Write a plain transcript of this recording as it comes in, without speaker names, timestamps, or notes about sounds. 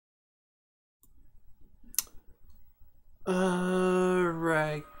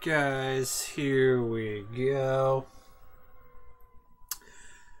Alright, guys, here we go.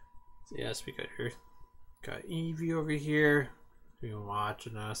 So yes, we got Evie over here. Been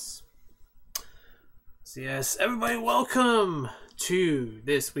watching us. So yes, everybody, welcome to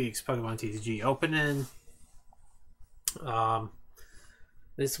this week's Pokemon TCG opening.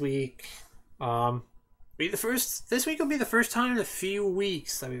 This week, This week will be the first time in a few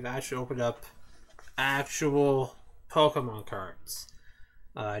weeks that we've actually opened up actual Pokemon cards.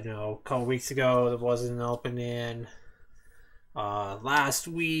 I know a couple weeks ago there wasn't an opening. Last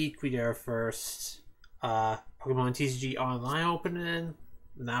week we did our first Pokemon TCG online opening,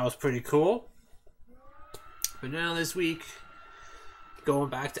 and that was pretty cool. But now this week, going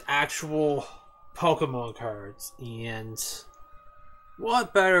back to actual Pokemon cards, and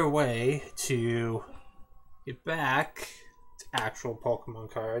what better way to get back to actual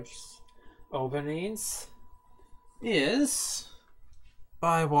Pokemon cards openings is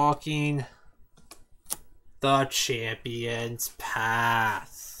by walking the Champion's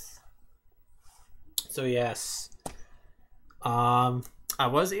Path. So yes, I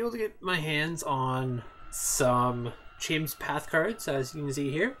was able to get my hands on some Champion's Path cards, as you can see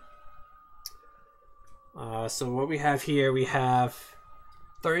here. So what we have here, we have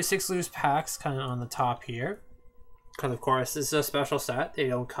 36 loose packs kind of on the top here. Because of course this is a special set. They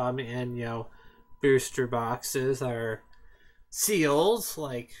don't come in, booster boxes that are sealed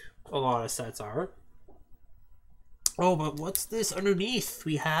like a lot of sets are. Oh, but what's this underneath?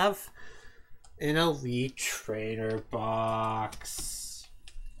 We have an Elite Trainer box.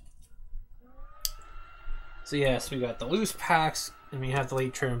 So yes, we got the loose packs, and we have the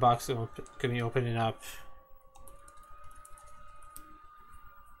Elite Trainer box that we're going to be opening up.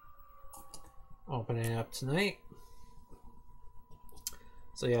 Opening up tonight.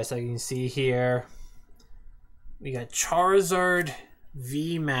 So yes, I can see here we got Charizard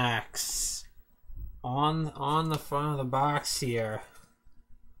VMAX on the front of the box here.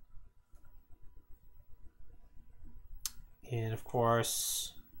 And of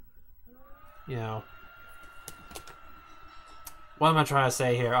course, what am I trying to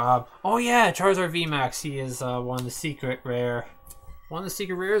say here? Oh yeah, Charizard VMAX. He is one of the secret rares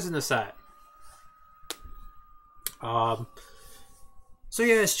in the set. So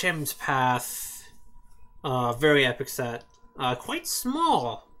yeah, it's Champion's Path. Very epic set. Quite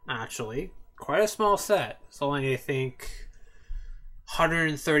small, actually. Quite a small set. It's only, I think,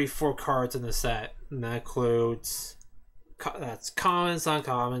 134 cards in the set. And that includes that's commons,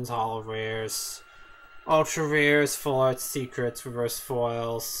 uncommons, holo rares, ultra rares, full art, secrets, reverse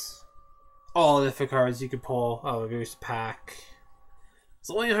foils. All the different cards you can pull out of a boost pack. It's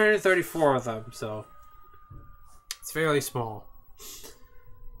only 134 of them, so it's fairly small.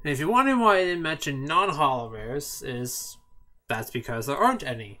 And if you're wondering why I didn't mention non-holo rares, that's because there aren't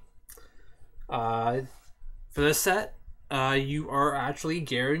any. For this set, you are actually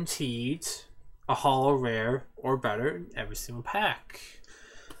guaranteed a holo rare or better in every single pack.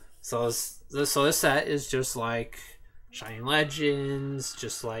 So this set is just like Shining Legends,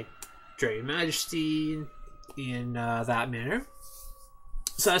 just like Dragon Majesty in that manner.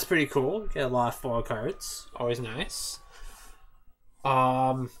 So that's pretty cool. Get a lot of foil cards, always nice.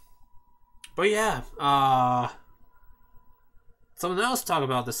 But yeah, something else to talk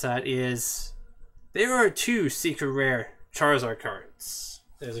about the set is there are two secret rare Charizard cards.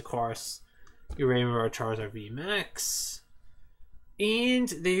 There's of course your Rainbow Charizard VMAX, and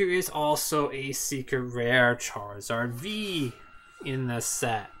there is also a secret rare Charizard V in the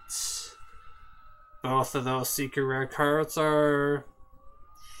set. Both of those secret rare cards are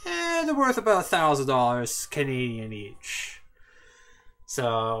they're worth about $1,000 Canadian each.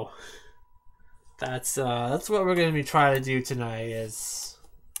 So that's what we're gonna be trying to do tonight is,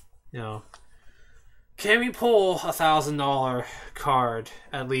 can we pull $1,000 card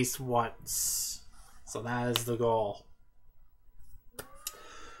at least once? So that is the goal.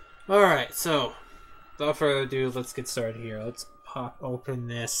 Alright, so without further ado, let's get started here. Let's pop open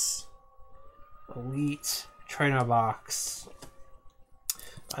this Elite Trainer box.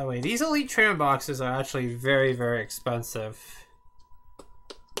 By the way, these Elite Trainer boxes are actually very, very expensive.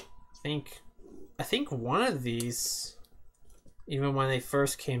 I think one of these, even when they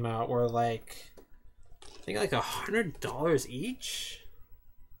first came out, were like, I think like $100 each.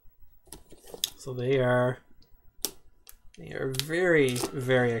 So they are very,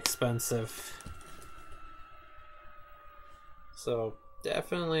 very expensive. So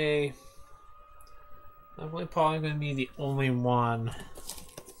definitely probably going to be the only one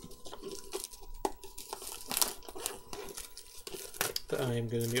that I'm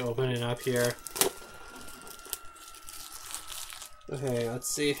going to be opening up here. Okay, let's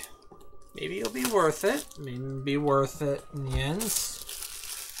see. Maybe it'll be worth it. Maybe it'll be worth it in the end.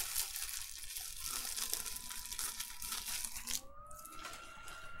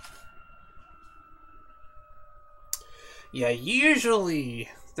 Yeah, usually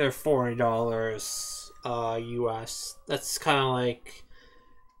they're $40 US. That's kind of like,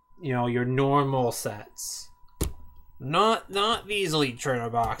 you know, your normal sets. Not these Elite Trainer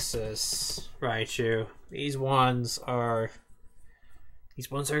boxes, Raichu. These ones are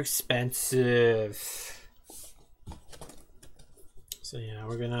expensive. So yeah,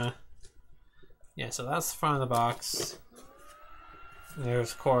 we're gonna, yeah, so that's the front of the box.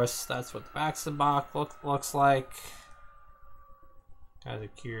 There's, of course, that's what the back of the box looks like. Guys are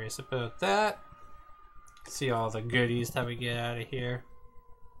curious about that. See all the goodies that we get out of here.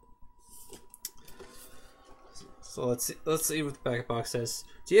 So let's see what the back of the box says.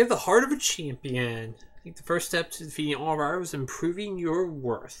 Do you have the heart of a champion? I think the first step to defeating all rivals is improving your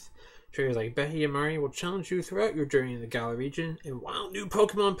worth. Trainers like Betty and Mari will challenge you throughout your journey in the Galar region, and wild new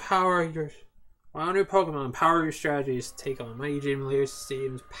Pokemon empower your strategies to take on mighty gym leaders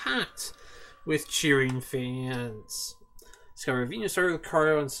stadiums packed with cheering fans. Discover Venusaur,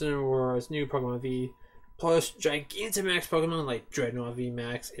 Lucario, and Cineroar's new Pokemon V, plus Gigantamax Pokemon like Dreadnought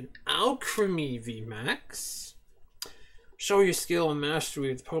VMAX and Alchemy VMAX. Show your skill and mastery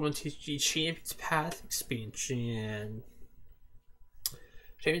with the Pokemon TCG Champions Path expansion.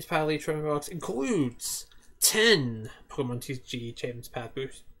 Champions Path Elite Trainer Box includes 10 Pokemon TCG Champions Path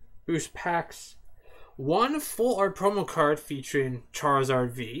boost packs, 1 full art promo card featuring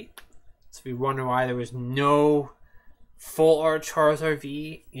Charizard V. So if you wonder why there was no full art Charizard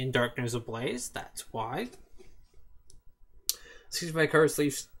V in Darkness Ablaze, that's why. 65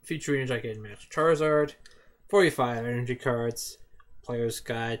 cards featuring a Gigantamax Charizard, 45 energy cards, player's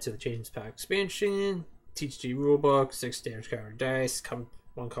guide to the Champions Pack expansion, TCG rulebook, 6 damage counter dice,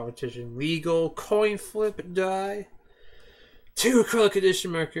 1 competition legal coin flip die, 2 acrylic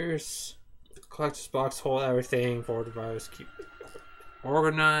edition markers, collector's box, hold everything, forward device, keep it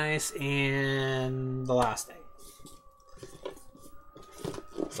organized, and the last thing.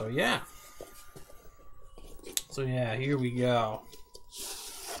 So yeah, here we go.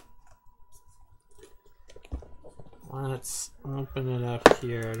 Let's open it up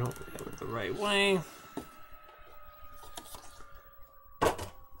here. I don't have it the right way. Yeah,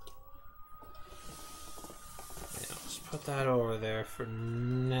 let's put that over there for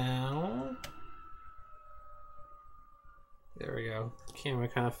now. There we go. Camera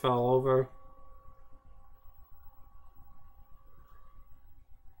kind of fell over.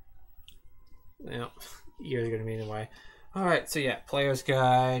 Yeah, ears are gonna be in the way. Alright, so yeah, player's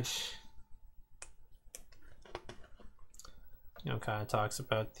guide. You know, kind of talks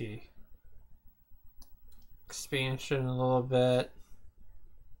about the expansion a little bit.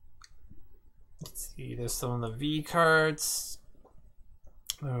 Let's see, there's some of the V cards.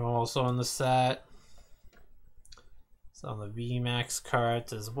 They're also in the set. Some of the VMAX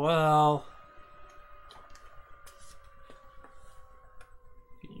cards as well.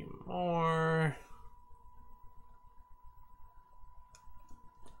 A few more.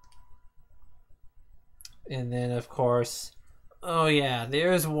 And then, of course, oh yeah,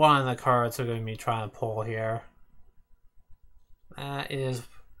 there's one of the cards we're going to be trying to pull here. That is,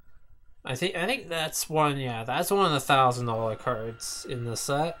 I think that's one. Yeah, that's one of the $1,000 cards in the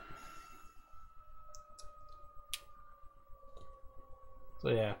set. So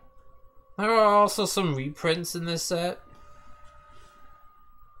yeah, there are also some reprints in this set.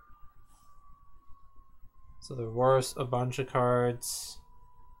 So there were a bunch of cards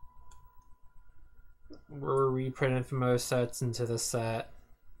were reprinted from other sets into the set.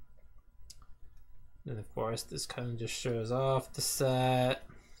 And of course, this kind of just shows off the set.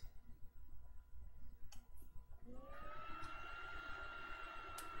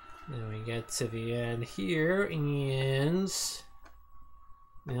 Then we get to the end here, and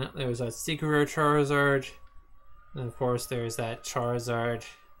yeah, there's that Secret Rare Charizard. And of course, there's that Charizard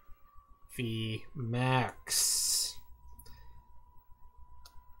VMAX.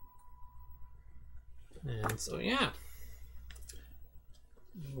 And so, yeah,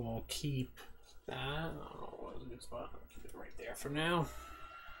 we'll keep that. I don't know what's a good spot. I'll keep it right there for now.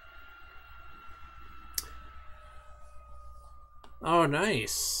 Oh,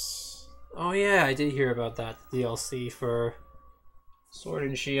 nice. Oh, yeah, I did hear about that DLC for Sword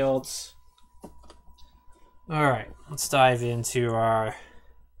and Shields. Alright, let's dive into our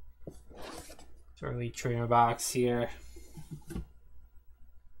Elite Trainer box here.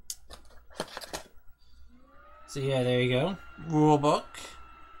 So yeah, there you go. Rulebook.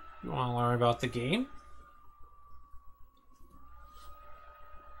 You want to learn about the game.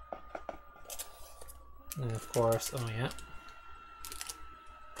 And of course, oh yeah.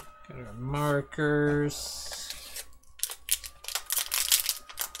 Got our markers.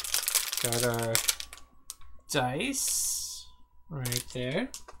 Got our dice right there.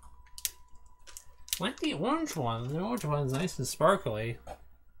 Like the orange one. The orange one's nice and sparkly.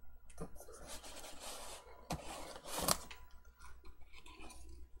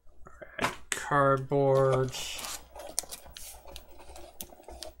 Alright, cardboard.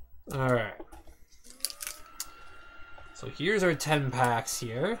 Alright. So here's our 10 packs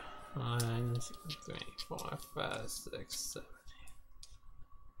here. 1, 2, 3, 4, 5, 6, 7.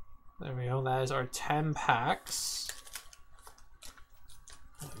 There we go. That is our 10 packs.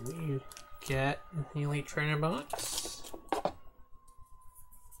 We get the Elite Trainer box.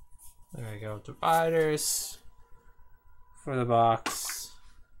 There we go. Dividers for the box,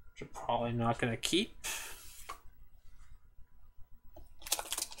 which I'm probably not going to keep.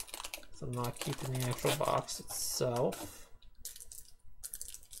 So I'm not keeping the actual box itself.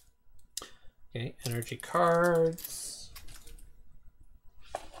 Okay, energy cards.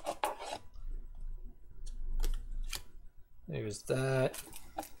 There's that.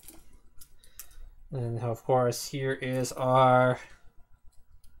 And of course, here is our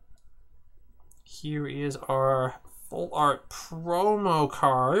full art promo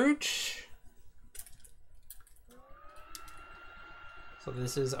card. So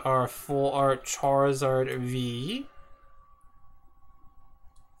this is our full art Charizard V.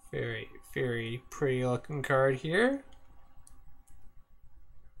 Very, very pretty looking card here.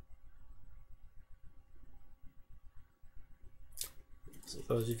 So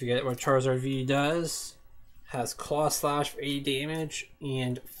those of you get what Charizard V does, has Claw Slash for 80 damage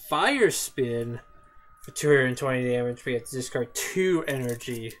and Fire Spin for 220 damage. We have to discard 2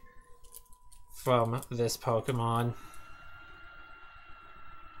 energy from this Pokemon.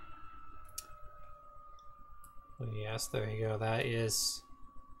 Yes, there you go. That is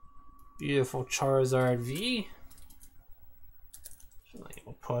beautiful Charizard V.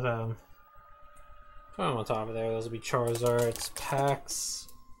 We'll put them on top of there. Those will be Charizard's packs.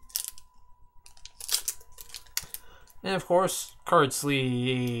 And of course, card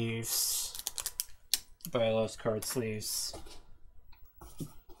sleeves. Everybody loves card sleeves.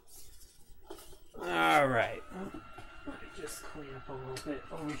 Alright. Let me just clean up a little bit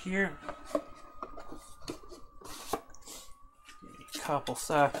over here. Couple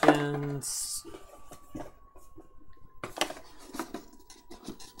seconds.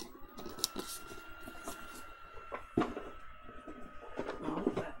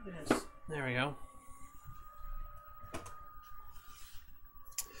 Oh, that is. There we go.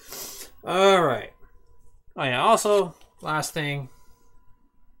 All right. Oh yeah. Also, last thing.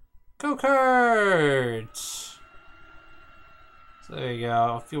 Go cards. So there you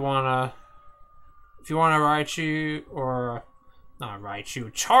go. If you wanna Raichu or not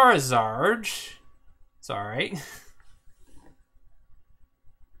Raichu, Charizard. It's alright.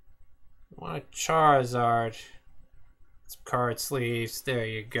 Want a Charizard. Some card sleeves. There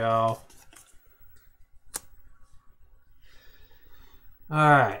you go.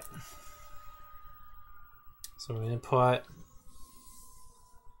 Alright. So we're gonna put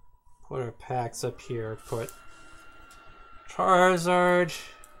our packs up here. Put Charizard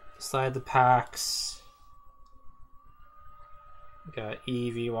beside the packs. Got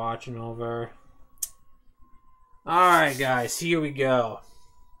Eevee watching over. Alright guys, here we go.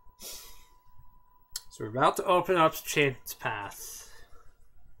 So we're about to open up Champion's Path.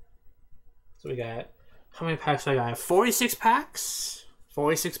 So we got, how many packs do I got? 46 packs?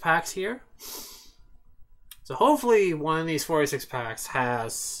 46 packs here. So hopefully one of these 46 packs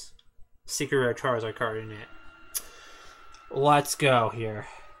has Secret Rare Charizard card in it. Let's go here.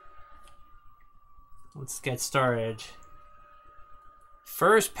 Let's get started.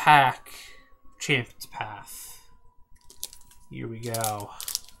 First pack, Champion's Path. Here we go.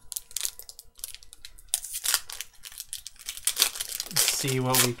 Let's see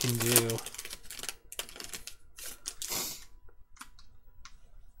what we can do.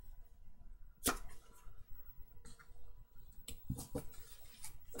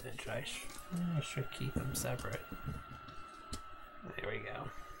 I should keep them separate. There we go.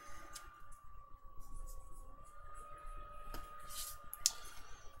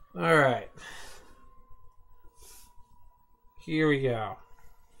 Alright. Here we go.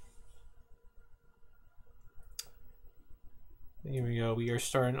 Here we go. We are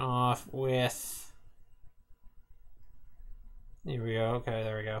starting off with... Here we go. Okay,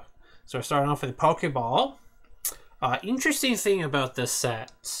 there we go. So we're starting off with a Pokeball. Interesting thing about this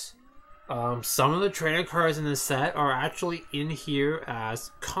set. Some of the trainer cards in this set are actually in here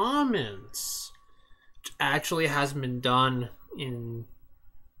as commons. actually hasn't been done in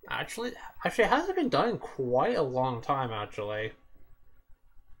actually it hasn't been done in quite a long time actually.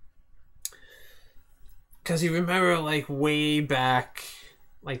 Because you remember like way back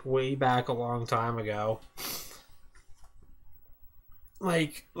a long time ago.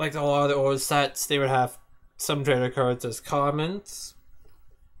 Like a lot of the old sets, they would have some trader cards as commons.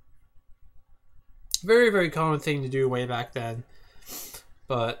 Very, very common thing to do way back then.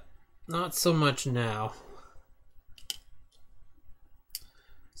 But not so much now.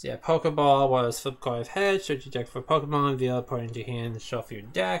 So yeah, Pokeball was flip card of head, search your deck for Pokemon, the other part into your hand, shuffle your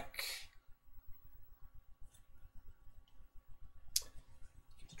deck.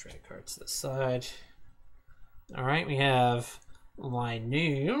 Get the trade cards to the side. Alright, we have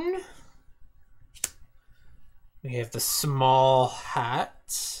Linoon. We have the small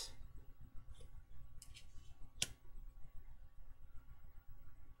hat.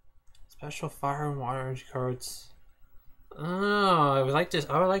 Special fire and water energy cards. Oh, I would like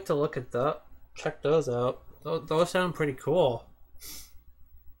to look at that. Check those out. Those sound pretty cool.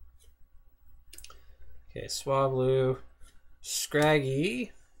 Okay, Swablu,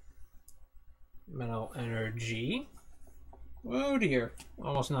 Scraggy, Metal Energy. Oh dear,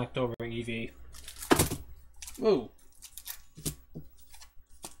 almost knocked over Eevee. Whoa.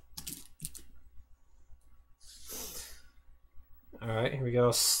 Alright, here we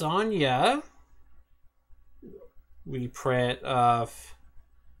go. Sonya. Reprint of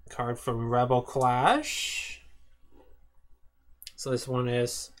card from Rebel Clash. So this one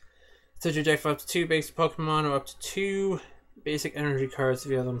is search your deck for up to 2 basic Pokemon or up to 2 basic energy cards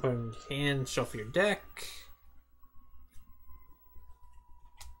if you have them put in your hand. Shuffle your deck.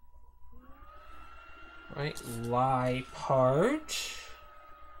 Right, Liepard.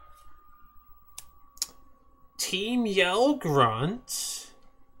 Team Yell Grunt.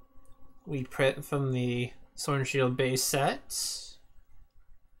 We print from the Sword and Shield base set.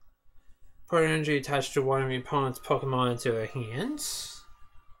 Put energy attached to one of your opponent's Pokemon into their hands.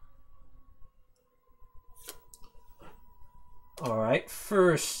 Alright,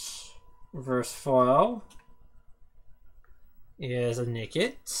 first reverse foil is a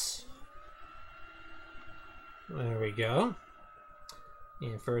Nickit. There we go.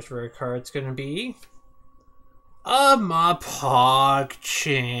 And first rare card's gonna be a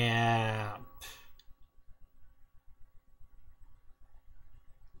Mapogchamp.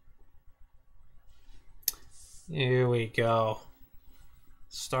 Here we go.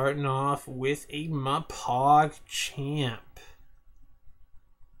 Starting off with a Mapogchamp.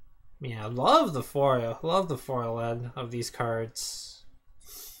 Yeah, I love the foil. Love the foil end of these cards.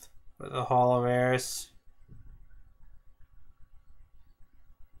 For the holo rares.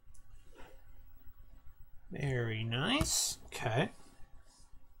 Very nice. Okay.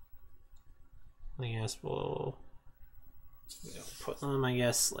 I guess we'll put them, I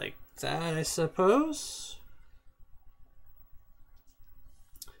guess, like that, I suppose.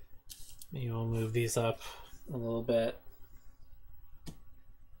 Maybe we'll move these up a little bit.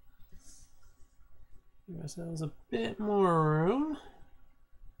 Give ourselves a bit more room.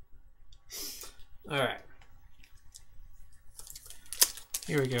 Alright.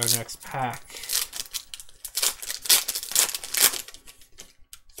 Here we go, next pack.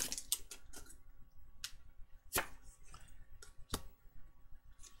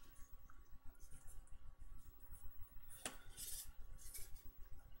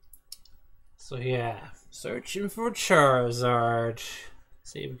 So yeah, searching for Charizard.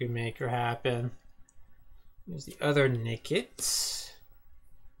 See if we can make her happen. Here's the other Nickit.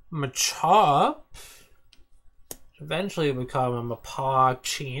 Machop. Eventually will become a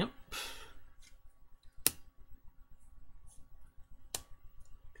Mapogchamp.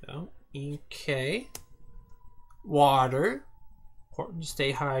 Go. EK. Water. Important to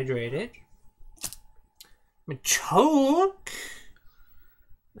stay hydrated. Machoke.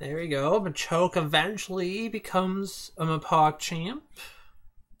 There we go. Machoke eventually becomes a Mapogchamp.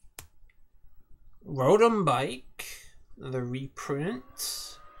 Rotom Bike. Another reprint.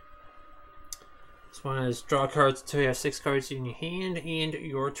 This one is draw cards until you have 6 cards in your hand and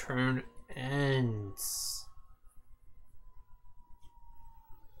your turn ends.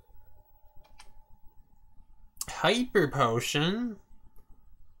 Hyper Potion.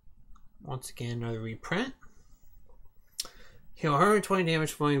 Once again, another reprint. Heal 120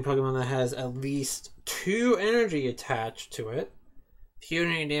 damage from a Pokemon that has at least 2 energy attached to it. If you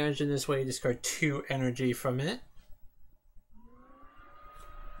do any damage in this way, discard 2 energy from it.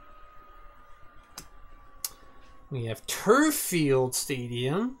 We have Turffield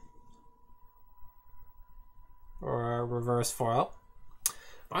Stadium, or our reverse foil.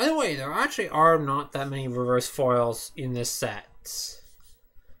 By the way, there actually are not that many reverse foils in this set.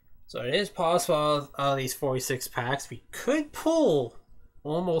 So it is possible out of these 46 packs, we could pull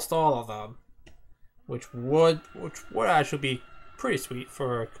almost all of them. Which would actually be pretty sweet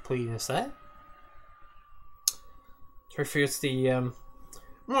for completing a set. Here it's the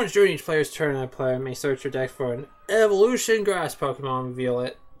once during each player's turn, a player may search your deck for an evolution grass Pokemon, reveal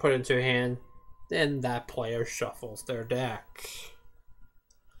it, put it into your hand, then that player shuffles their deck.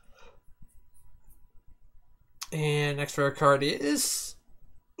 And next rare card is,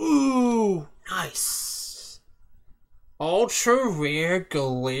 ooh, nice, ultra rare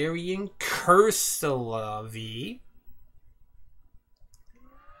Galarian Cursula V.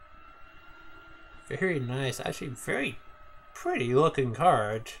 Very nice, actually very pretty looking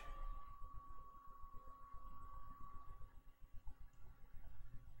card.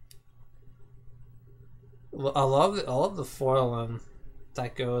 I love the foiling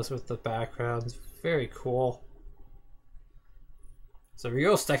that goes with the background. It's very cool. So here we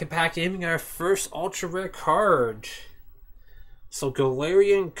go, second pack, aiming our first ultra rare card. So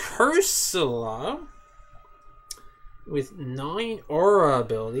Galarian Cursula with 9 aura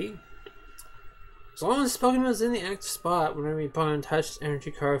ability. As long as this Pokemon is in the active spot, whenever your opponent touches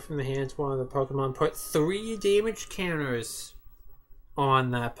energy card from the hand to one of the Pokemon, put 3 damage counters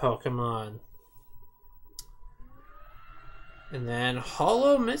on that Pokemon. And then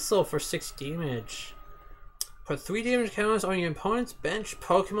Hollow Missile for 6 damage. Put 3 damage counters on your opponent's bench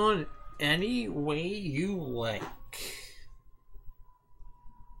Pokemon any way you like.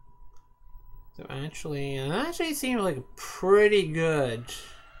 So actually, it actually seems like a pretty good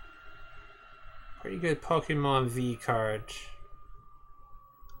Pokemon V card.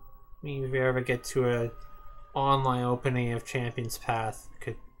 I mean, if you ever get to an online opening of Champions Path,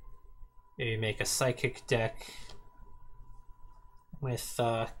 could maybe make a Psychic deck with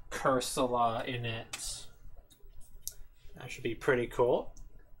Cursula in it. That should be pretty cool.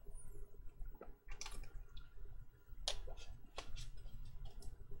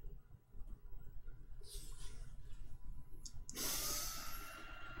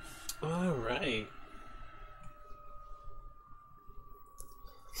 All right.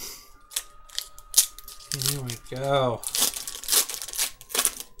 Here we go.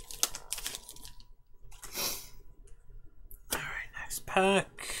 All right, next pack.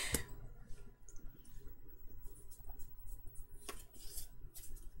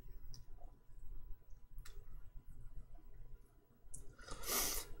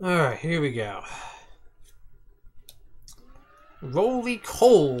 All right, here we go.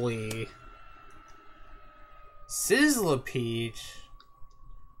 Roly-Coly, Sizzlipede.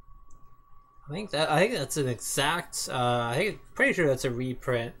 I think that's an exact. Pretty sure that's a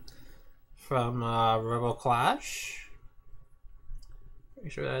reprint from Rebel Clash. Pretty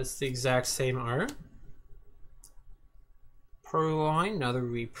sure that's the exact same art. Purloin, another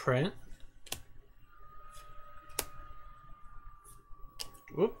reprint.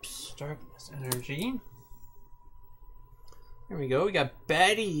 Whoops, Darkness Energy. Here we go. We got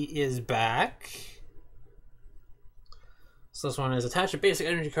Betty is back. So this one is attach a basic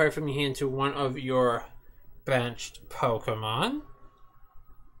energy card from your hand to one of your benched Pokemon.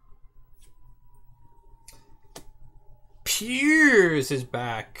 Piers is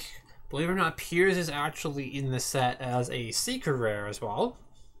back. Believe it or not, Piers is actually in the set as a secret rare as well.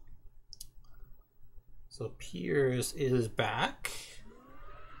 So Piers is back.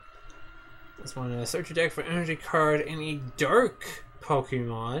 This one is search your deck for energy card in a dark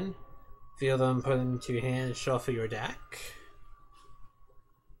Pokemon. Feel them, put them into your hand, and shuffle your deck.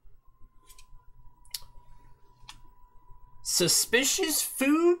 Suspicious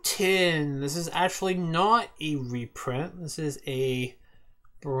Food Tin. This is actually not a reprint. This is a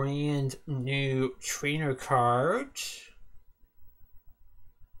brand new trainer card.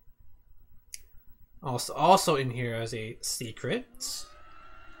 Also in here as a secret.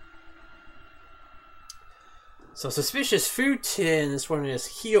 So Suspicious Food Tin, this one is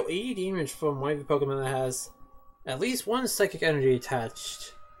heal 80 damage from one of the Pokemon that has at least 1 psychic energy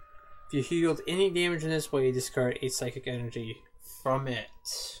attached. If you healed any damage in this way, discard 8 psychic energy from it.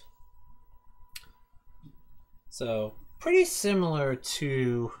 So pretty similar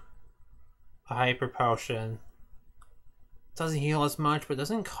to a Hyper Potion. Doesn't heal as much, but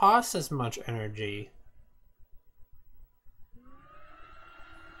doesn't cost as much energy.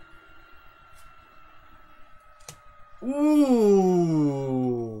 Ooh.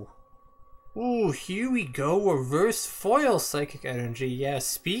 Ooh, here we go. Reverse foil psychic energy. Yeah,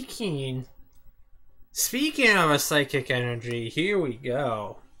 speaking of a psychic energy, here we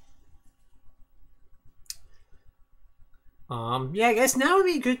go. Yeah, I guess now would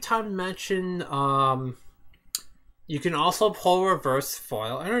be a good time to mention, you can also pull reverse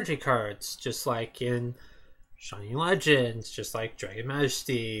foil energy cards, just like in Shining Legends, just like Dragon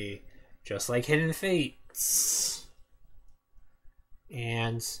Majesty, just like Hidden Fates.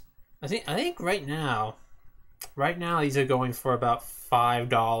 And I think right now these are going for about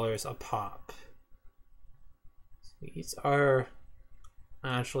 $5 a pop. These are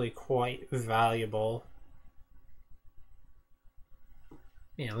actually quite valuable.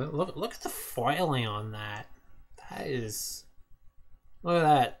 Yeah, look at the foiling on that. That is, look at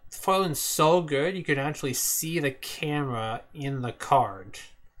that. The foiling's so good you can actually see the camera in the card.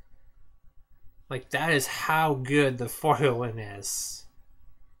 Like, that is how good the foiling is.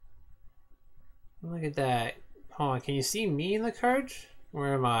 Look at that. Hold on, can you see me in the card?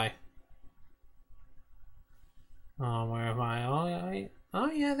 Where am I? Oh, where am I? Oh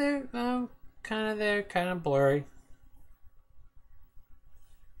yeah, there. Oh, kind of there, kind of blurry.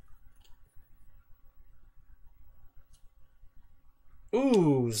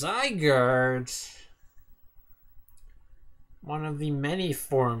 Ooh, Zygarde. One of the many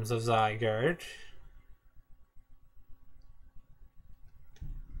forms of Zygarde.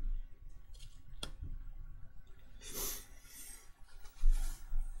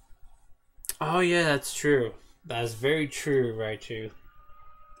 Oh yeah, that's true. That is very true, Raichu.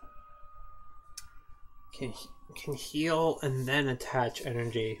 Can heal and then attach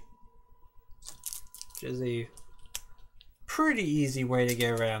energy. Which is a pretty easy way to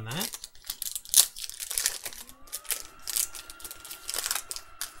get around that.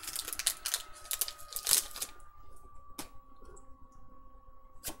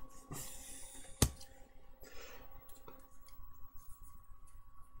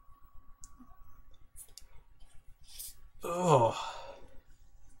 Oh.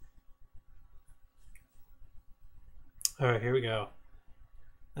 Alright, here we go.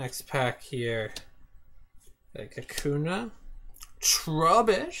 Next pack here. Kakuna.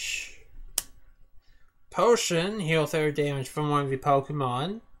 Trubbish. Potion. Heal 30 damage from one of the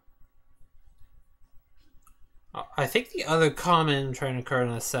Pokemon. I think the other common trainer card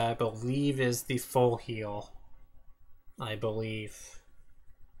in the set, I believe, is the full heal. I believe.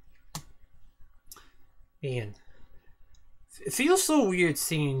 Man. It feels so weird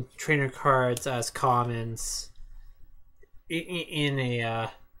seeing trainer cards as commons in a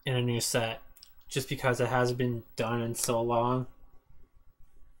new set, just because it hasn't been done in so long.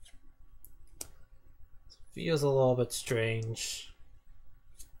 It feels a little bit strange.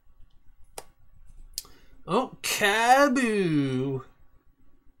 Oh, Kabu!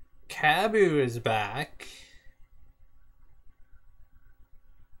 Kabu is back.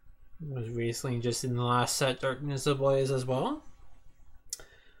 Was recently just in the last set, Darkness Ablaze as well.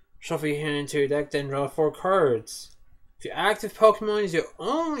 Shuffle your hand into your deck, then draw 4 cards. If your active Pokemon is your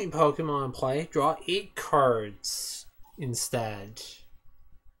only Pokemon in play, draw 8 cards instead.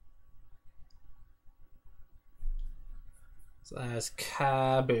 So that's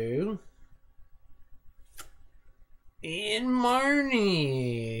Kabu. And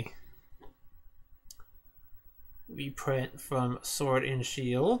Marnie. Reprint from Sword and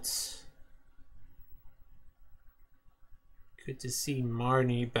Shield. Good to see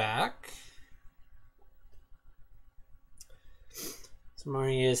Marnie back. So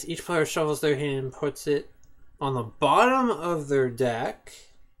Marnie is, each player shuffles their hand and puts it on the bottom of their deck.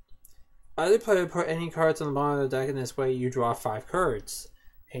 Either player put any cards on the bottom of the deck, and this way you draw 5 cards.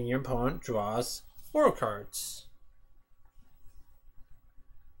 And your opponent draws 4 cards.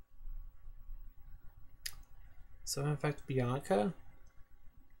 So in fact, Bianca.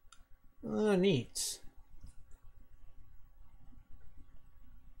 Oh, neat.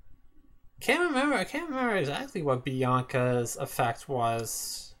 I can't remember exactly what Bianca's effect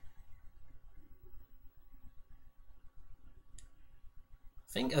was.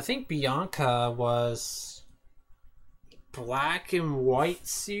 I think Bianca was black and white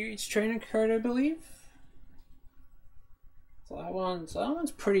series trainer card, I believe. So that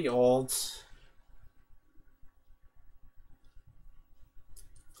one's pretty old.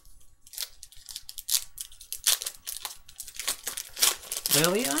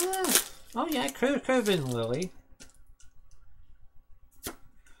 Lily? Oh yeah, it could have been Lily.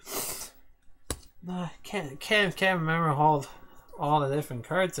 Can't remember all the different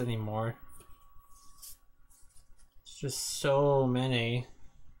cards anymore. It's just so many.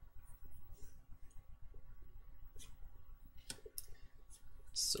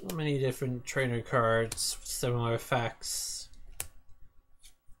 So many different trainer cards with similar effects.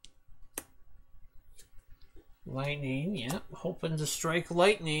 Lightning, yep. Hoping to strike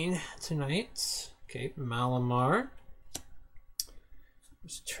lightning tonight. Okay, Malamar.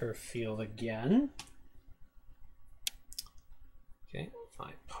 There's turf field again. Okay,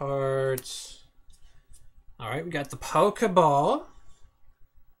 5 parts. Alright, we got the Pokeball.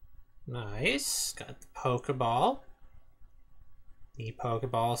 Nice. Got the Pokeball. Need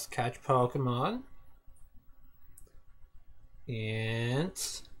Pokeballs to catch Pokemon. And...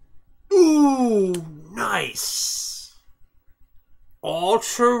 ooh! Nice!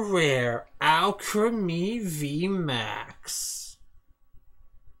 Ultra Rare Alchemy VMAX.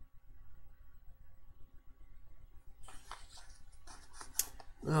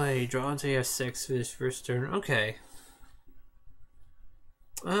 Oh, you draw until you have 6 for this first turn. Okay.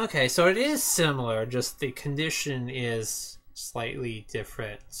 Okay, so it is similar, just the condition is slightly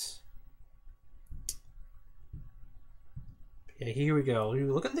different. Yeah, here we go.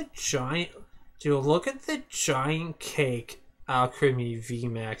 Look at the giant... dude, look at the giant cake Alchemy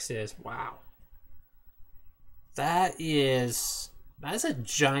VMAX is. Wow. That's a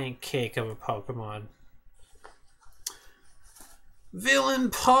giant cake of a Pokemon.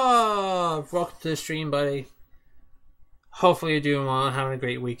 Villain Pop! Welcome to the stream, buddy. Hopefully you're doing well, having a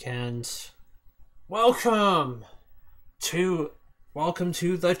great weekend. Welcome to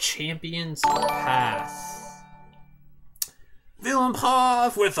the Champions Path. Villain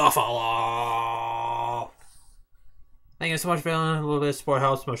Pop with a follow. Thank you so much, Villain. A little bit of support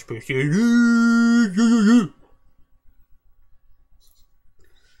helps, much appreciated.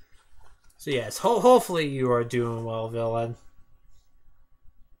 So yes, hopefully you are doing well, Villain.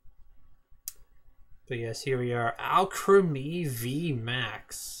 But yes, here we are. Alchemy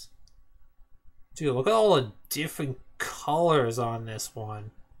VMAX. Dude, look at all the different colors on this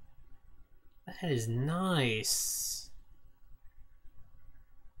one. That is nice.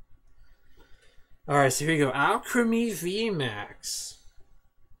 Alright, so here we go. Alchemy VMAX.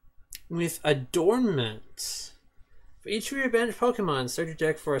 With Adornment. For each of your bench Pokemon, search your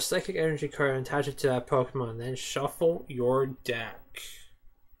deck for a Psychic Energy card and attach it to that Pokemon. Then shuffle your deck.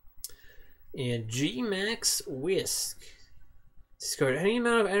 And G-Max Whisk. Discard any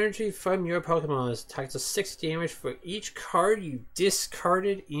amount of energy from your Pokemon. It attacks to 6 damage for each card you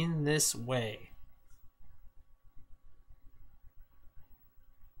discarded in this way.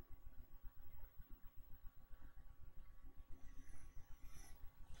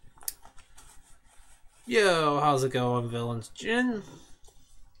 Yo, how's it going, Villains Jin?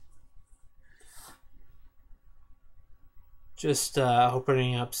 Just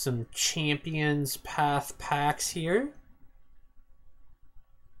opening up some Champions Path packs here.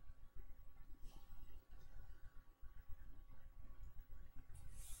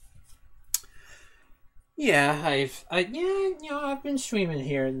 Yeah, I've been streaming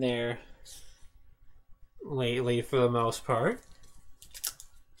here and there lately for the most part.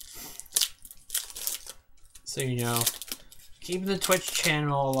 So, keeping the Twitch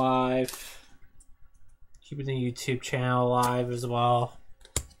channel alive. Keeping the YouTube channel alive as well.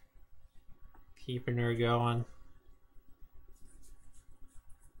 Keeping her going.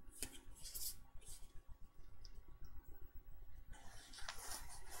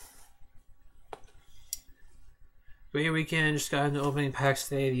 Great weekend. Just got into opening packs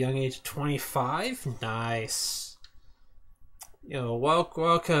today at the young age of 25. Nice.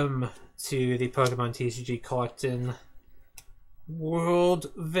 Welcome to the Pokemon TCG Collecting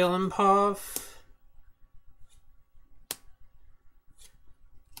World, Villain Puff.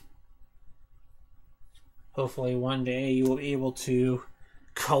 Hopefully one day you will be able to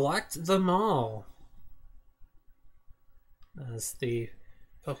collect them all. As the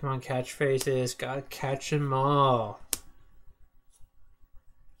Pokemon catchphrase is, gotta catch them all.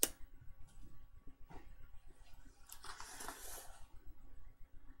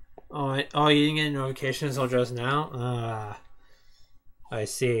 Oh, you didn't get notifications until just now? I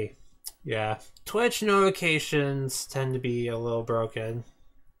see. Yeah, Twitch notifications tend to be a little broken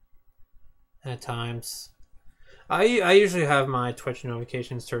at times. I usually have my Twitch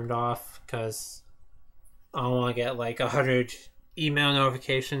notifications turned off because I don't want to get like 100 email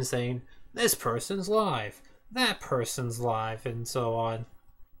notifications saying this person's live, that person's live, and so on.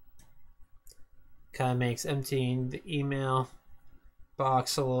 Kind of makes emptying the email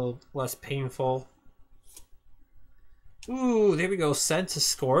box a little less painful. Ooh, there we go. Sent to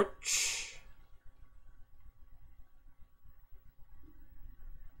Scorch.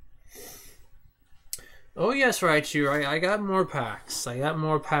 Oh yes, Raichu, I got more packs. I got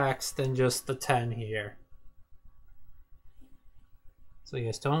more packs than just the 10 here. So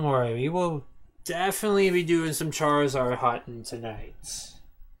yes, don't worry. We will definitely be doing some Charizard hunting tonight.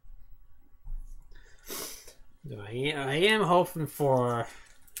 I am hoping for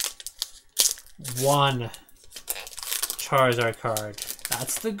one Charizard card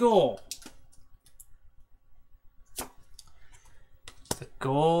That's the goal. The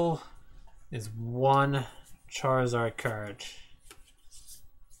goal is one Charizard card.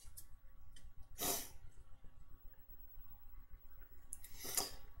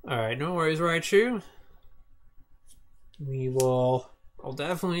 Alright, no worries, Raichu. I'll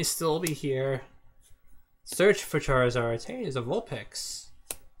definitely still be here. Search for Charizard. Hey, there's a Vulpix.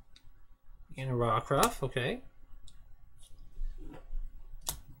 And a Rockruff, okay.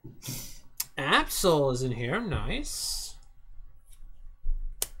 Absol is in here, nice.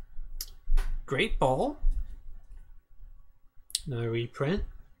 Great Ball. Another reprint.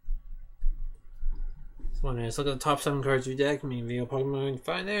 This one is look at the top 7 cards of your deck. Main video Pokemon you can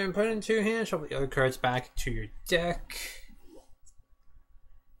find there and put it into your hand. Shuffle the other cards back into your deck.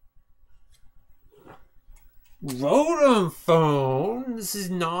 Rotom Phone. This is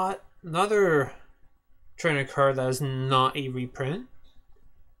not another trainer card that is not a reprint.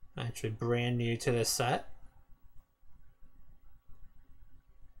 Actually, brand new to the set.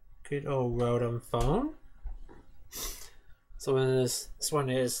 Good old Rotom Phone. So this one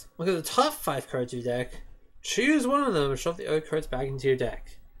is look at the top 5 cards of your deck. Choose one of them and shuffle the other cards back into your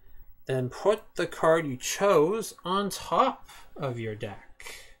deck. Then put the card you chose on top of your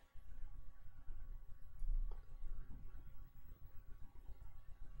deck.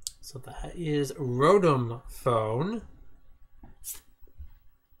 So that is Rotom Phone.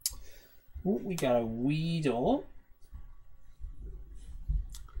 Ooh, we got a Weedle.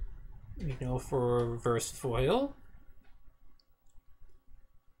 We go for reverse foil.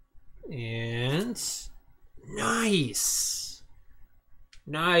 And nice!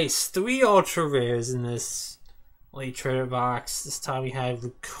 Nice! 3 ultra rares in this late trader box. This time we have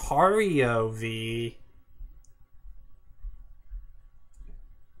Lucario V.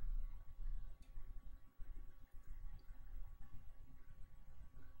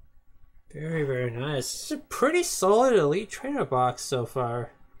 Very, very nice. It's a pretty solid elite trainer box so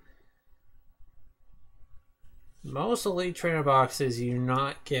far. Most elite trainer boxes you do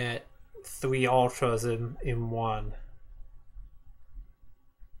not get 3 ultras in one.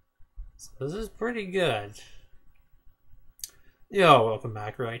 So this is pretty good. Yo, welcome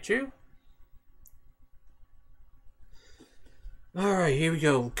back, Raichu. Alright, here we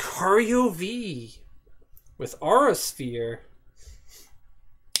go. Lucario V with Aura Sphere.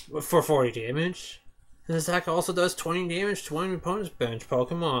 For 40 damage. And this attack also does 20 damage to one of your opponent's bench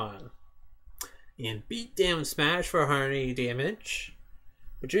Pokemon. And beat down Smash for 180 damage.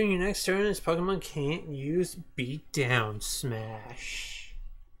 But during your next turn, this Pokemon can't use beat down Smash.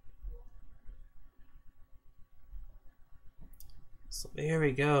 So there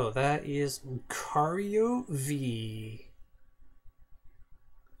we go. That is Lucario V.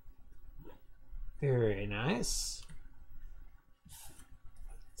 Very nice.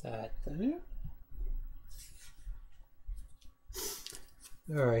 That there.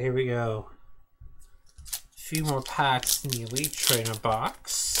 Alright, here we go. A few more packs in the Elite Trainer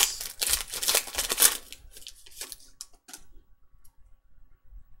box.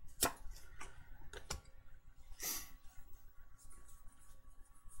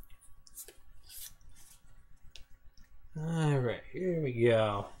 Alright, here we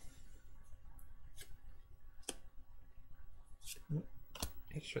go.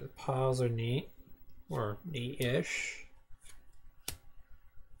 Make sure the piles are neat, or neat-ish.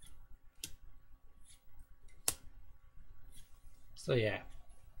 So yeah,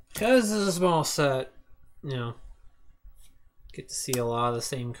 because this is a small set, you know, get to see a lot of the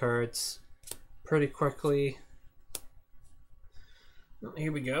same cards pretty quickly.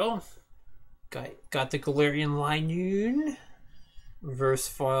 Here we go. Got the Galarian Linoon, reverse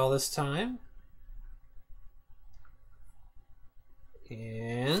foil this time.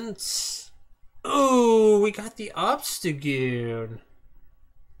 And oh, we got the Obstagoon.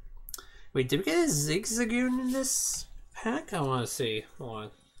 Wait, did we get a Zigzagoon in this pack? I want to see. Hold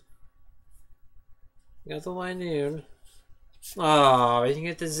on. We got the Linoon. Oh, I didn't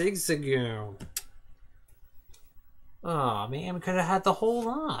get the Zigzagoon. Oh man, we could have had the whole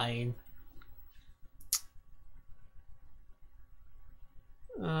line.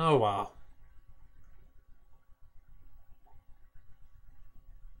 Oh wow.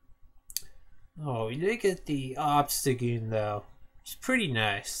 Oh, we did get the Obstagoon though. It's pretty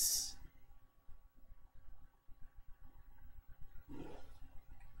nice.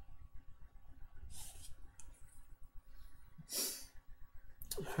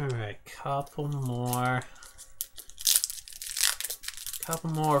 Alright, couple more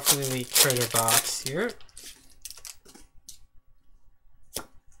for the Elite Trader box here.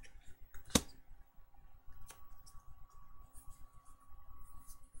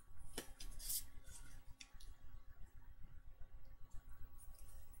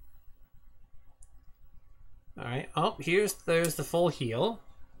 Oh, there's the full heal.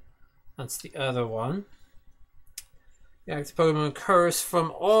 That's the other one. The active Pokemon curse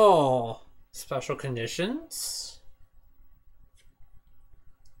from all special conditions.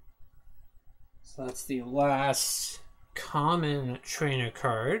 So that's the last common trainer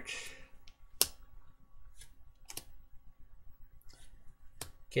card.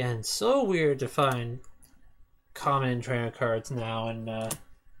 Again, so weird to find common trainer cards now in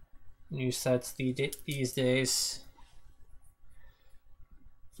new sets these days.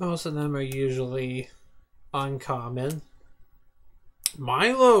 Most of them are usually uncommon.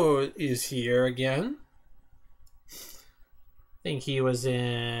 Milo is here again. I think he was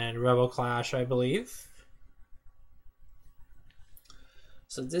in Rebel Clash, I believe.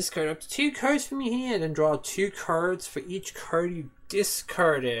 So discard up to 2 cards from your hand and draw 2 cards for each card you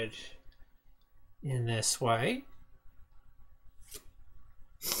discarded in this way.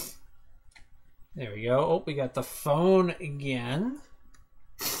 There we go. Oh, we got the phone again.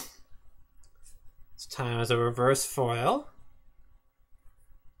 This time as a reverse foil.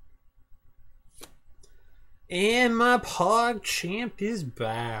 And my PogChamp is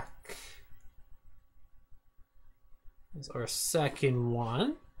back. That's our second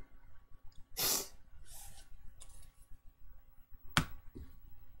one.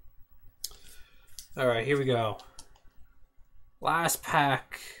 Alright, here we go. Last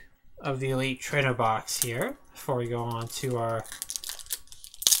pack of the Elite Trainer box here before we go on to our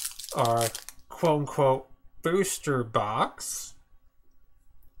quote-unquote booster box.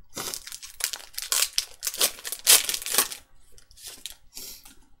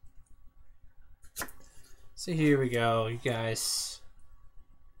 So here we go, you guys.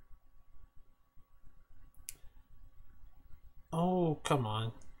 Oh, come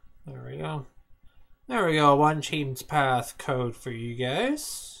on. There we go. There we go, one Team's Path code for you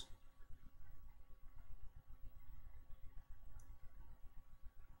guys.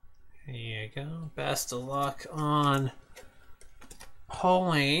 There you go. Best of luck on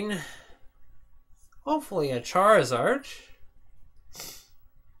pulling, hopefully, a Charizard.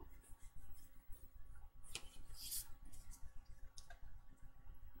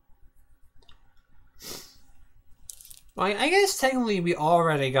 Well, I guess technically we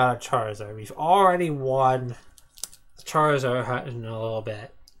already got a Charizard. We've already won the Charizard hunt in a little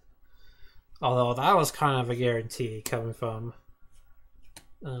bit. Although that was kind of a guarantee coming from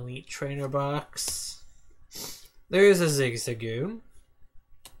an Elite Trainer box. There's a Zigzagoon.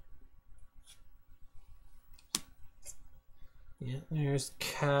 Yeah, there's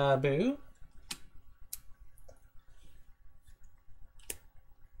Kabu.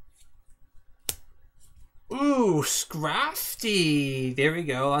 Ooh, Scrafty! There we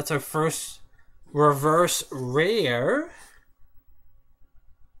go. That's our first reverse rare.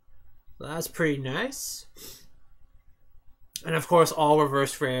 That's pretty nice. And of course, all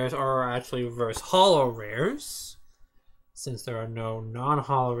reverse rares are actually reverse holo rares, since there are no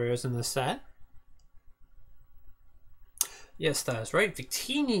non-holo rares in the set. Yes, that's right.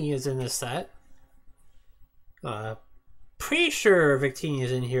 Victini is in the set. Pretty sure Victini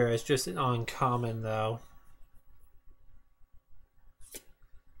is in here as just an uncommon, though.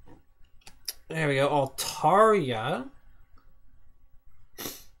 There we go, Altaria.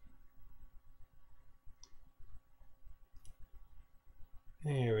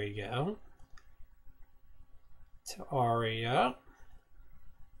 There we go. Taria.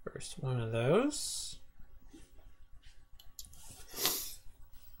 First one of those.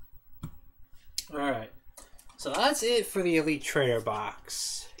 Alright. So that's it for the Elite Trainer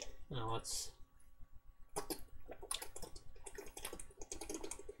box. Now let's...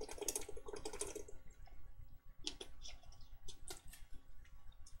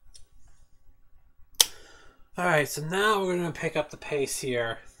 Alright, so now we're going to pick up the pace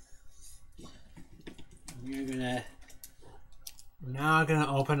here. We're now going to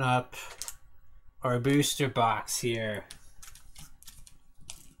open up our booster box here.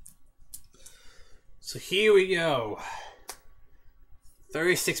 So here we go.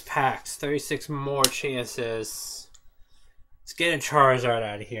 36 packs, 36 more chances. Let's get a Charizard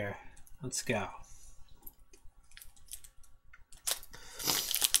out of here. Let's go.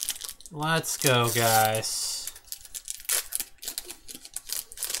 Let's go, guys.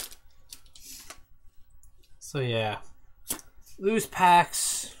 So yeah, loose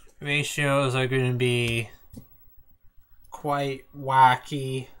packs ratios are going to be quite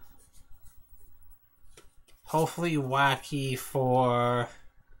wacky. Hopefully wacky for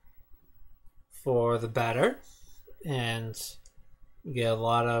the better, and we get a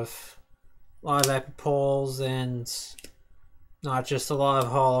lot of epic pulls and not just a lot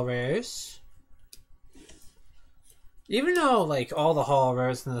of holo rares. Even though like all the holo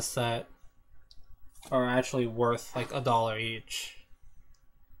rares in this set are actually worth like $1 each.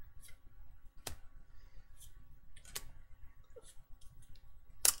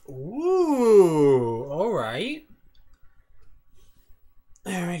 Ooh, alright.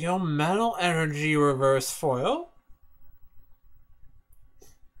 There we go. Metal Energy Reverse Foil.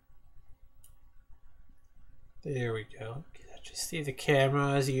 There we go. Just see the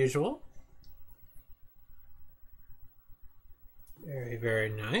camera as usual. Very, very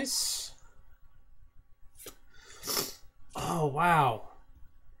nice. Oh, wow.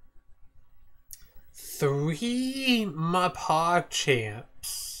 3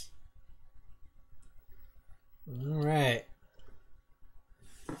 Machamps. Alright.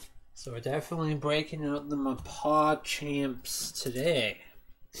 So we're definitely breaking out the Machamps today.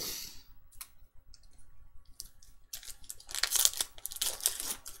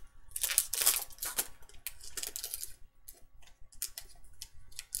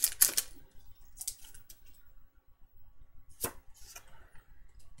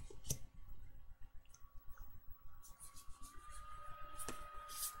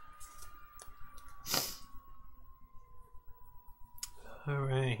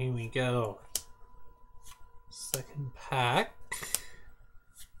 Alright, here we go. Second pack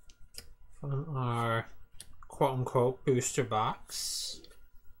from our quote-unquote booster box.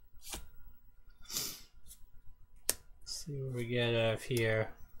 Let's see what we get out of here.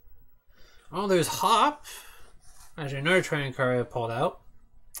 Oh, there's Hop. Actually, another training card I pulled out.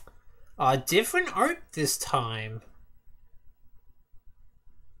 Different art this time.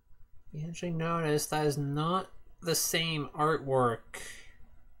 You actually notice that is not the same artwork.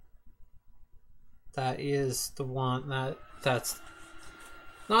 That is the one that's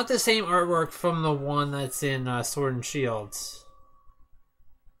not the same artwork from the one that's in Sword and Shields.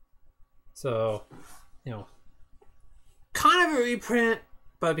 So, you know, kind of a reprint,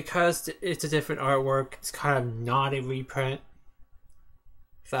 but because it's a different artwork, it's kind of not a reprint.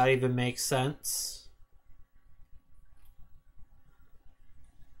 If that even makes sense.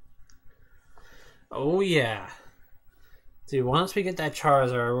 Oh yeah. Dude, once we get that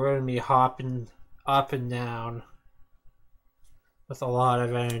Charizard, we're going to be hopping up and down with a lot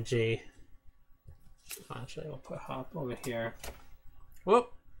of energy. Actually, I'll put Hop over here.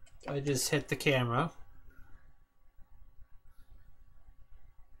 Whoop! I just hit the camera.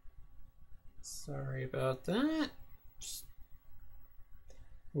 Sorry about that. Just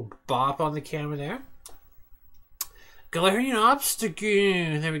we'll bop on the camera there. Galarian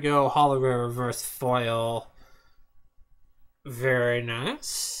Obstagoon. There we go. Holo Rare Reverse Foil. Very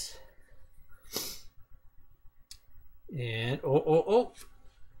nice. And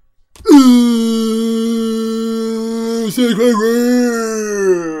secret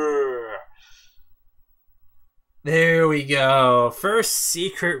rare. There we go. First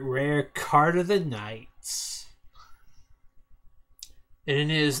secret rare card of the night. And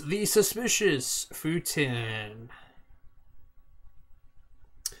it is the Suspicious Futon.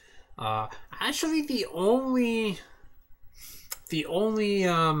 Actually the only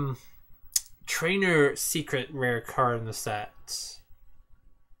trainer secret rare card in the set.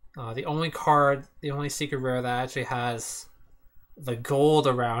 The only secret rare that actually has the gold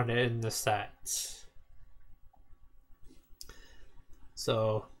around it in the set.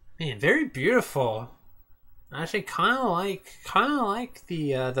 So, man, very beautiful. Actually, kind of like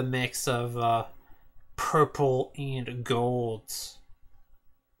the mix of purple and gold.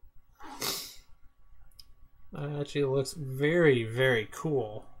 That actually looks very, very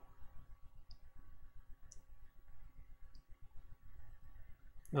cool.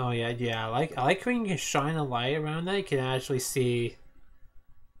 Oh yeah, I like when you can shine a light around that. You can actually see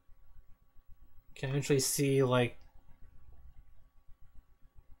like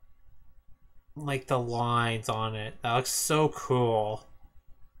the lines on it. That looks so cool.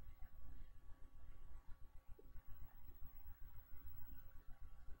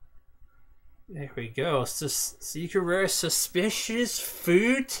 There we go. Secret rare Suspicious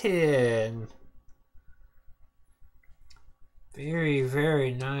Futon. Very,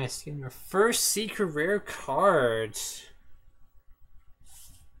 very nice. Getting our first secret rare card.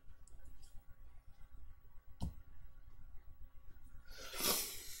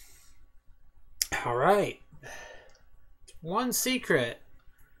 Alright. One secret.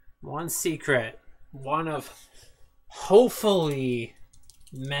 One of hopefully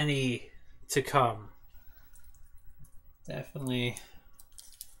many to come. Definitely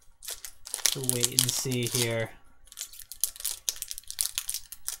to wait and see here.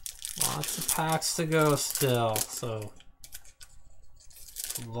 Lots of packs to go still, so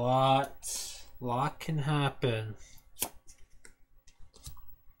lot can happen.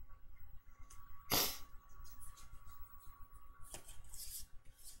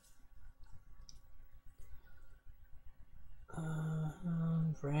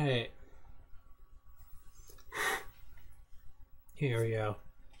 Here we go.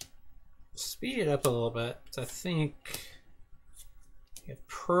 Speed it up a little bit. I think you've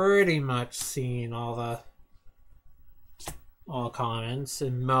pretty much seen all commons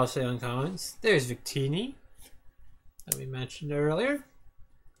and mostly uncommons. There's Victini that we mentioned earlier.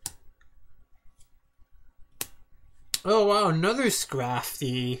 Oh wow, another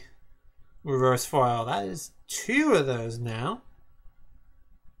Scrafty reverse foil. That is 2 of those now.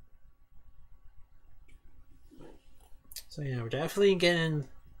 So yeah, we're definitely getting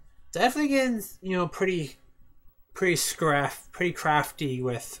you know pretty crafty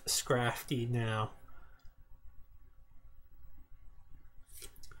with Scrafty now.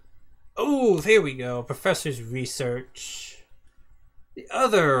 Oh, there we go. Professor's Research. The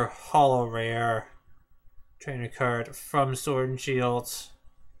other holo rare trainer card from Sword and Shield.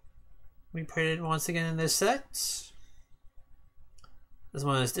 We put it once again in this set. This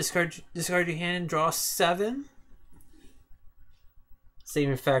one is discard your hand, draw 7.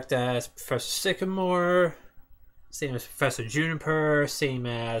 Same effect as Professor Sycamore, same as Professor Juniper, same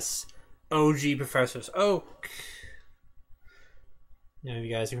as OG Professor's Oak. You know, you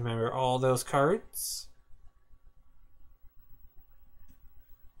guys remember all those cards.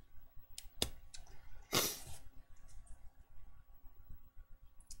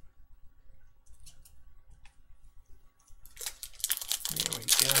 There we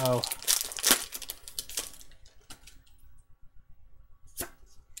go.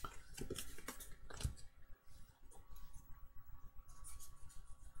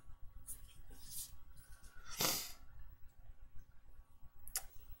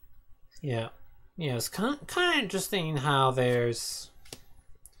 Yeah, it's kind of interesting how there's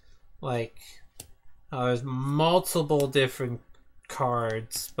there's multiple different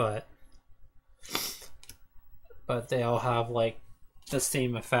cards, but they all have like the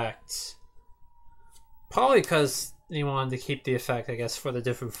same effects. Probably because they wanted to keep the effect, I guess, for the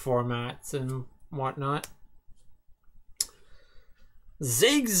different formats and whatnot.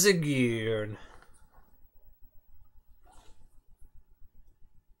 Zigzagoon.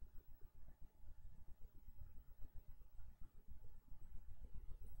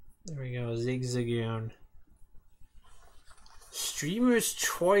 There we go, Zigzagoon. Streamer's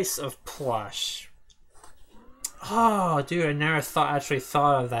Choice of Plush. Oh, dude, I never actually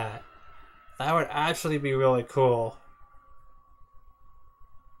thought of that. That would actually be really cool.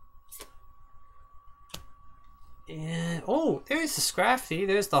 And oh, there's the Scrafty.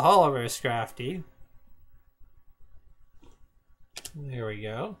 There's the holo rare Scrafty. There we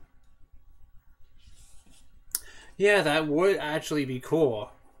go. Yeah, that would actually be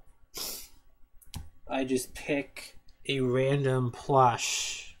cool. I just pick a random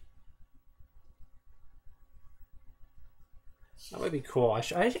plush. That would be cool.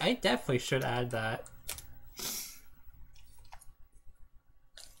 I definitely should add that.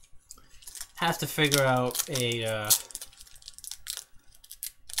 Have to figure out a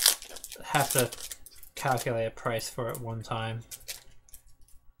have to calculate a price for it one time.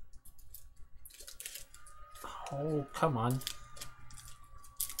 Oh, come on.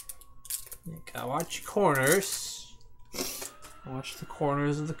 You gotta watch your corners. Watch the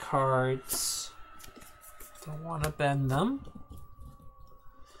corners of the cards. Don't want to bend them.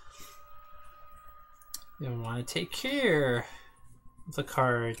 You want to take care of the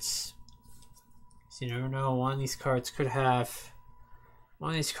cards. So you never know, one of these cards could have... One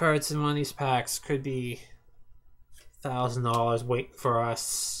of these cards in one of these packs could be $1,000 waiting for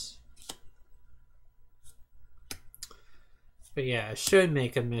us. But yeah, I should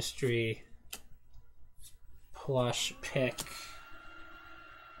make a mystery plush pick.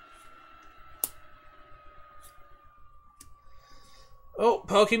 Oh,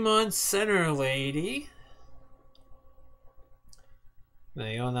 Pokemon Center Lady.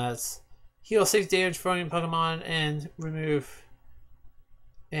 There you go, and that's heal 6 damage from your Pokemon and remove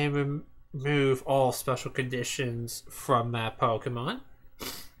all special conditions from that Pokemon.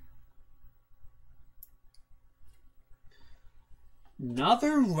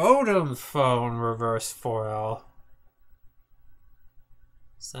 Another Rotom Phone reverse foil.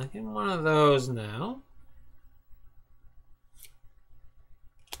 Second one of those now.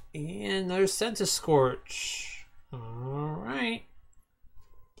 And another Scorch. Alright.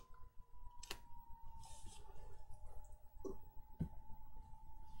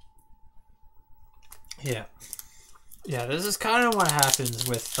 Yeah. Yeah, this is kind of what happens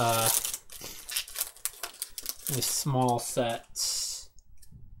with small sets.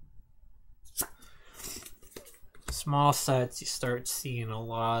 Small sets, you start seeing a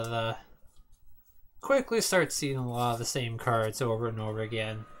lot of the... Quickly start seeing a lot of the same cards over and over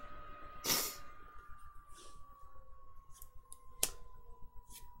again.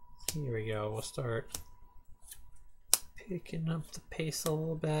 Here we go. We'll start picking up the pace a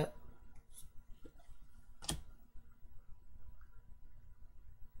little bit.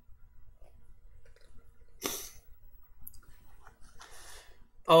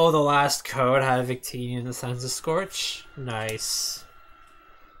 Oh, the last code had Victini and the Sense of Scorch. Nice.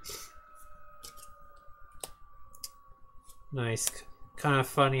 Nice. Kind of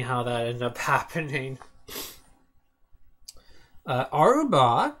funny how that ended up happening.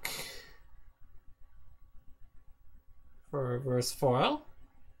 Arbok for reverse foil.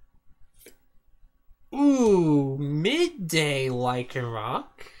 Ooh, Midday Lycanroc.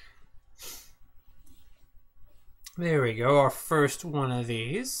 There we go, our first one of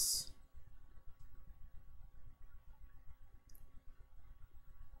these.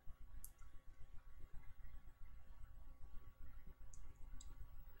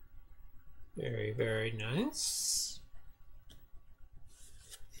 Very, very nice.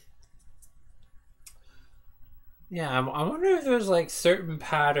 Yeah, I wonder if there's like certain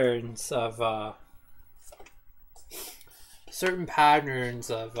patterns of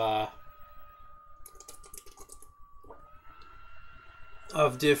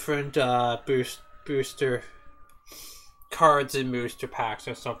different booster cards and booster packs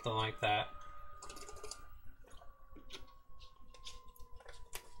or something like that.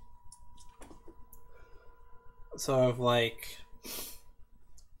 Sort of like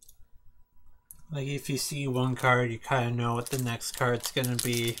if you see one card, you kind of know what the next card's gonna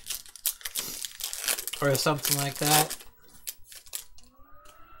be, or something like that.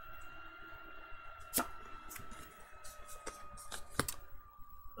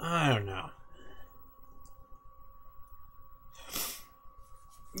 I don't know.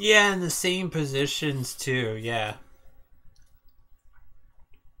 Yeah, in the same positions too, yeah.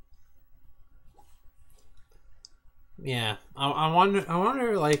 Yeah, I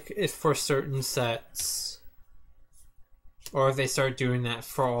wonder like if for certain sets, or if they start doing that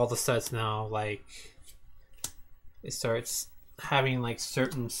for all the sets now, like it starts having like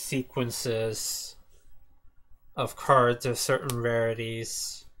certain sequences of cards of certain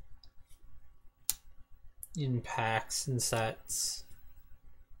rarities in packs and sets.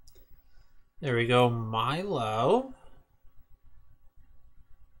 There we go, Milo.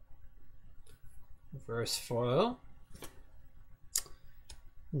 Reverse foil.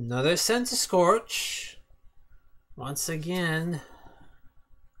 Another Sense of Scorch. Once again,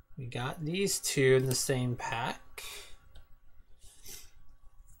 we got these two in the same pack.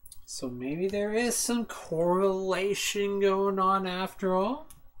 So maybe there is some correlation going on after all.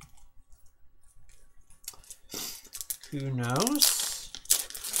 Who knows?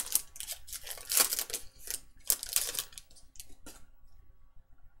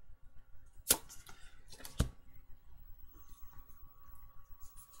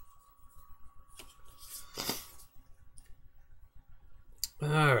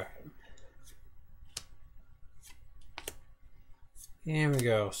 Alright. Here we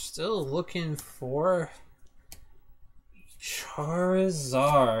go. Still looking for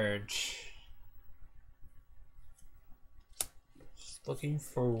Charizard. Just looking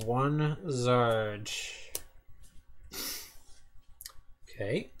for one Zard.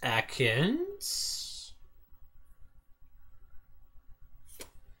 Okay, Atkins.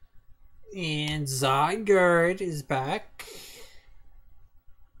 And Zygarde is back.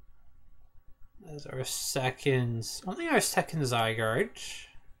 As our second, only our second Zygarde.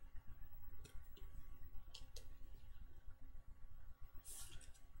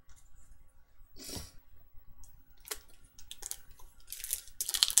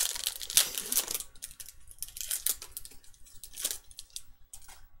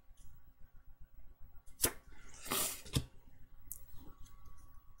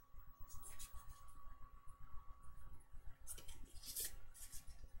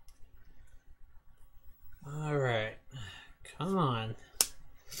 Alright. Come on.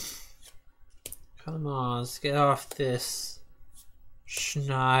 Come on, let's get off this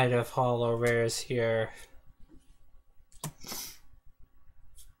schneid of holo rares here.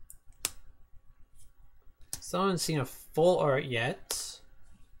 Still haven't seen a full art yet.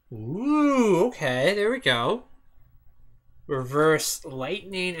 Ooh, okay, there we go. Reverse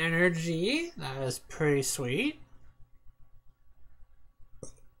lightning energy. That is pretty sweet.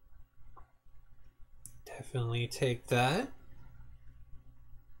 Definitely take that.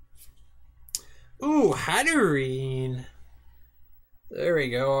 Ooh, Hatterene. There we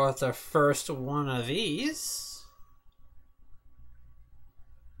go. That's our first one of these.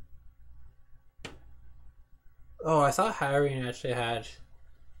 Oh, I thought Hatterene actually had.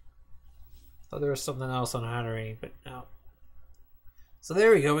 I thought there was something else on Hatterene, but no. So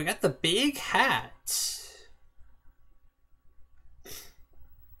there we go. We got the big hat.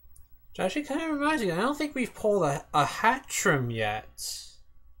 Which actually kind of reminds me, I don't think we've pulled a hat trim yet.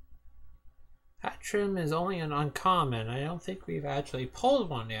 Hat trim is only an uncommon. I don't think we've actually pulled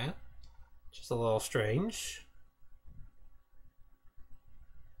one yet. Which is a little strange.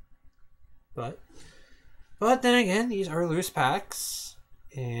 But then again, these are loose packs.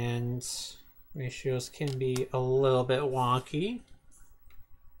 And ratios can be a little bit wonky.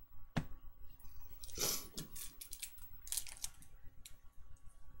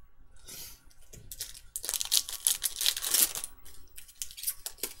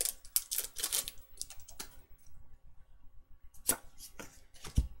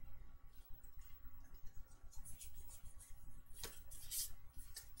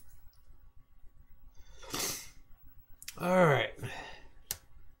 Alright.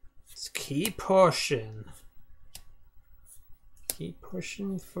 Let's keep pushing. Keep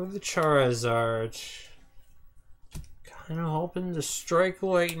pushing for the Charizard. Kind of hoping to strike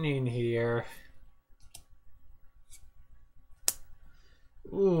lightning here.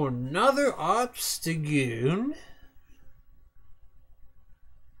 Ooh, another Obstagoon.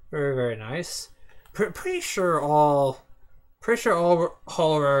 Very, very nice. Pretty sure all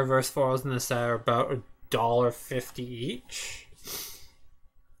Holo Rare Reverse Foils in this set are about $1.50 each.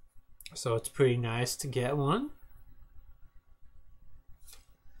 So it's pretty nice to get one.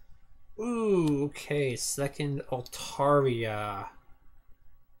 Ooh, okay, second Altaria.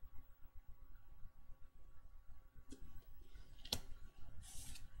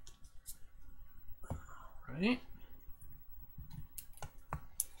 Alright.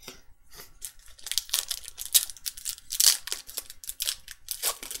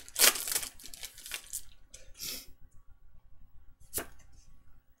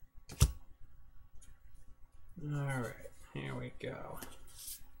 Alright, here we go.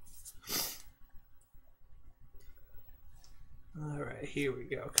 Alright, here we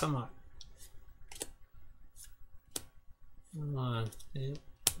go. Come on. Come on.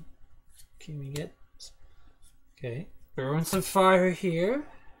 Can we get... Okay. Throwing some fire here.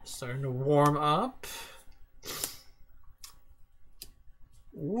 Starting to warm up.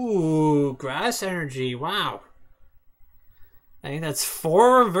 Ooh, grass energy. Wow. I think that's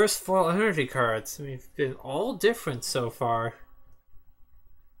 4 reverse foil energy cards. We've been all different so far.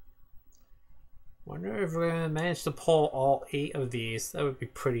 Wonder if we're gonna manage to pull all 8 of these. That would be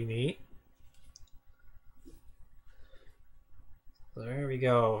pretty neat. There we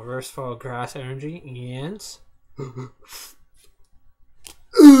go. Reverse foil grass energy and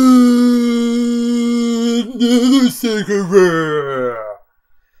another secret rare.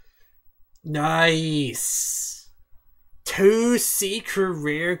 Nice. 2 secret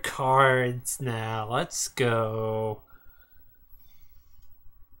rare cards now. Let's go.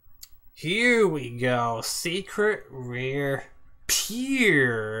 Here we go. Secret rare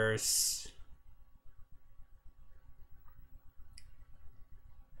Piers.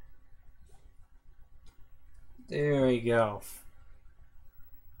 There we go.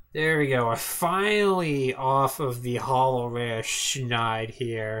 There we go. We're finally off of the holo rare schneid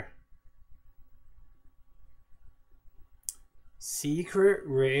here. Secret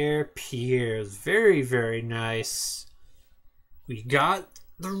rare Piers. Very, very nice. We got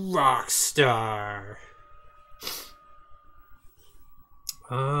the Rockstar.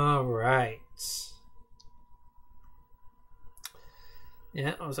 Alright.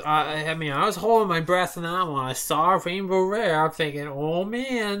 Yeah, I mean, I was holding my breath on that one. I saw Rainbow Rare. I'm thinking, oh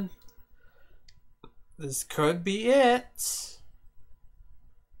man, this could be it.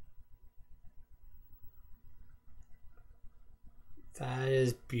 That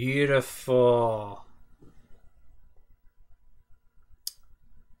is beautiful.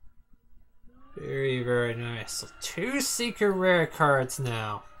 Very, very nice. So 2 secret rare cards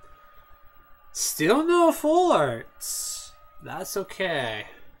now. Still no full arts. That's okay.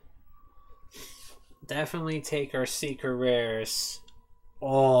 Definitely take our secret rares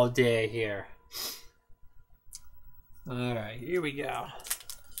all day here. Alright, here we go.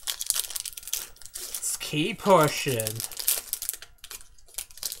 Let's keep pushing.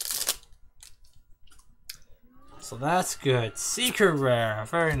 So that's good. Secret rare.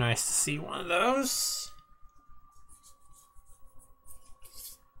 Very nice to see one of those.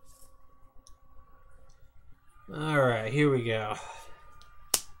 Alright, here we go.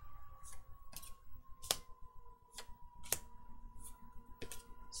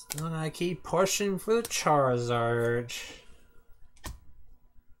 Still gotta keep pushing for the Charizard.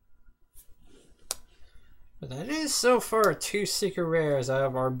 But that is so far 2 secret rares out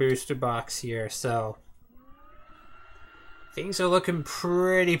of our booster box here, so Things are looking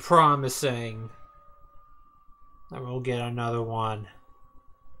pretty promising. And we'll get another one.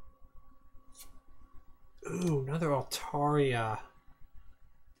 Ooh, another Altaria.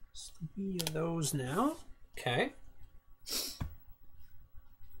 3 of those now. Okay.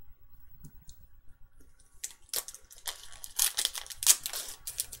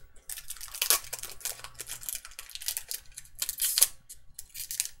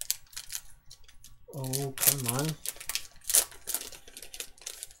 Oh, come on.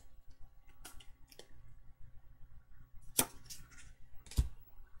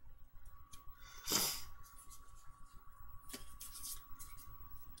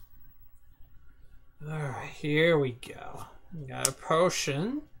 Alright, here we go. We got a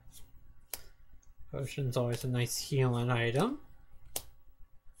potion. Potion's always a nice healing item.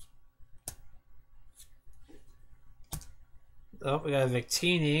 Oh, we got a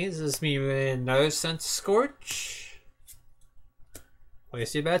Victini. This is me with another Sense Scorch.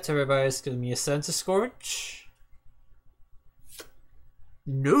 Place your bets, everybody. It's gonna be a Sense Scorch.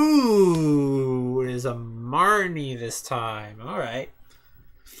 No! It is a Marnie this time. Alright.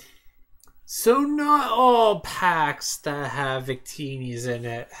 So not all packs that have Victinis in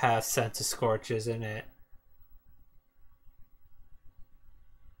it have Sense Scorches in it.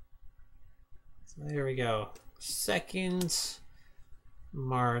 So there we go. Second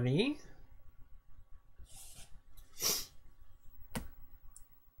Marnie.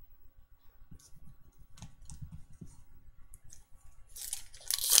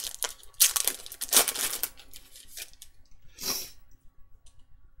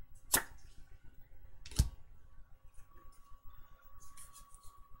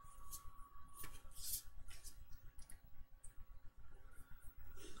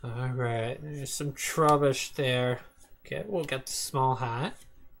 Alright, there's some trubbish there. Okay, we'll get the small hat.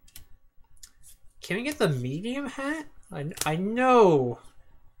 Can we get the medium hat? I know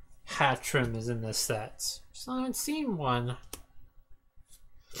hat trim is in this set. Just haven't seen one.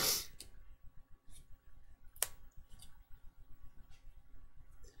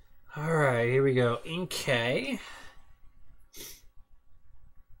 Alright, here we go. Inkay.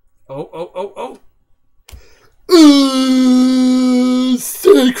 Oh.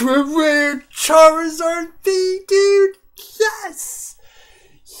 Secret Rare Charizard V, dude! Yes!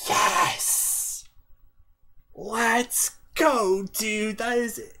 Yes! Let's go, dude! That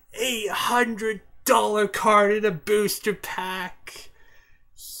is an $800 card in a booster pack!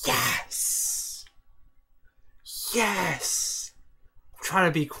 Yes! Yes! I'm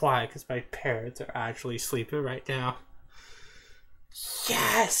trying to be quiet because my parents are actually sleeping right now.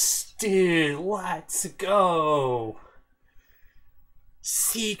 Yes, dude! Let's go!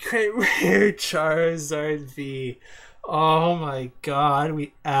 Secret Rare Charizard V. Oh my god,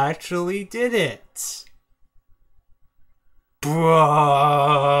 we actually did it! Bro!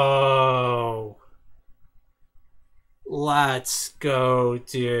 Let's go,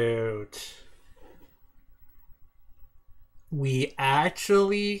 dude. We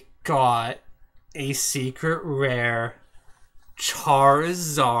actually got a Secret Rare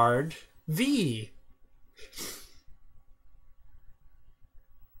Charizard V.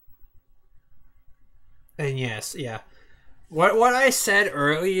 And yes, yeah. What I said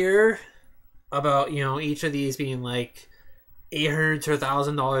earlier about, you know, each of these being like $800 to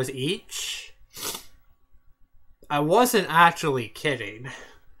 $1,000 each, I wasn't actually kidding.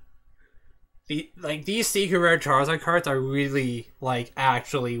 These Secret Rare Charizard cards are really like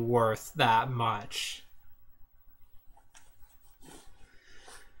actually worth that much.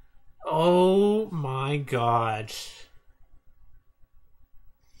 Oh my god.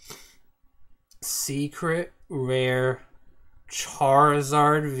 Secret Rare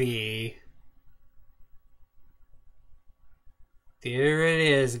Charizard V. There it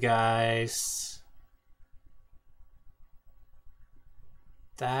is, guys.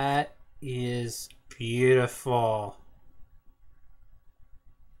 That is beautiful.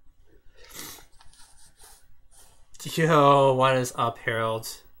 Yo, what is up, Harold?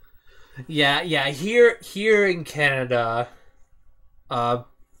 Yeah, here in Canada,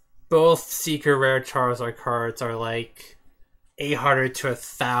 both Secret Rare Charizard cards are like $800 to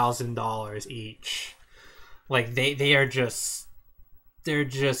 $1,000 each. Like they're just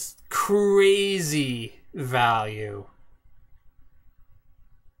crazy value.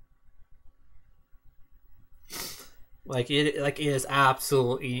 Like it is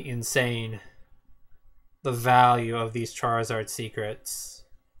absolutely insane, the value of these Charizard secrets.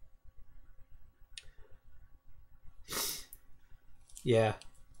 Yeah.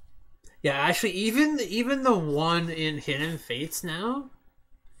 Yeah, actually, even the one in Hidden Fates now,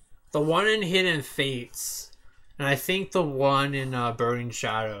 the one in Hidden Fates, And I think the one in Burning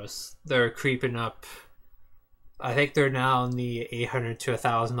Shadows, they're creeping up. I think they're now in the $800 to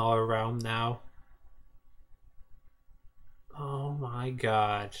 $1,000 realm now. Oh my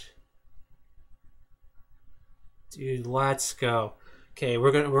god. Dude, let's go. Okay,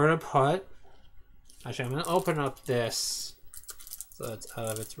 we're gonna put. Actually, I'm gonna open up this so it's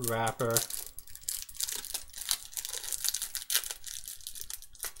out of its wrapper.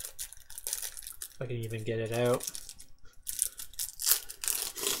 If I can even get it out.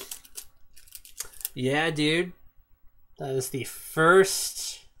 Yeah, dude. That is the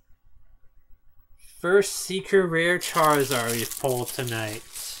first secret rare Charizard we've pulled tonight.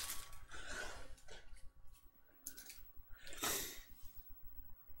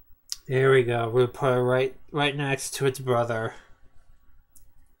 There we go. We'll put it right next to its brother.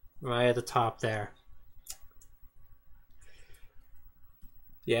 Right at the top there.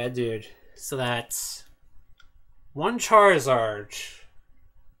 Yeah, dude. So that's 1 Charizard.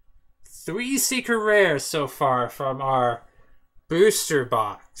 3 secret rares so far from our booster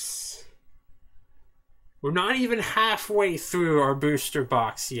box. We're not even halfway through our booster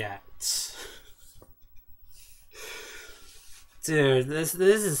box yet. Dude, this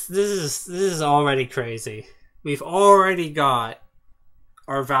is already crazy. We've already got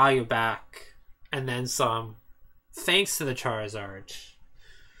our value back and then some, thanks to the Charizard.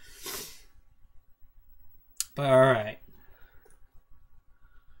 But alright.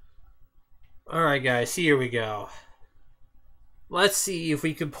 Alright guys, here we go. Let's see if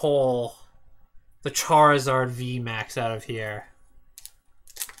we can pull the Charizard VMAX out of here.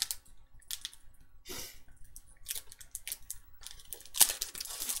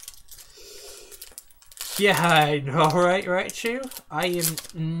 Yeah, I know, right, Chu? I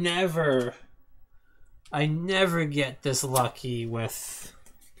never get this lucky with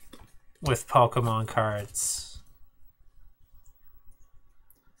Pokemon cards.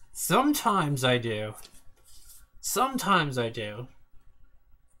 Sometimes I do. Sometimes I do.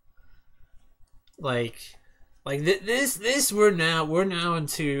 Like this we're now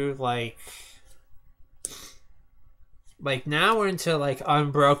into like now we're into like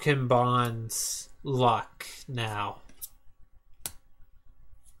Unbroken Bonds luck now.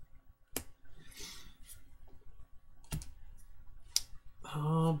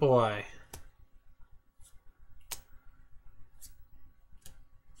 Oh boy.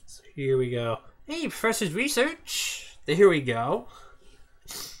 So here we go. Hey, Professor's Research. Here we go.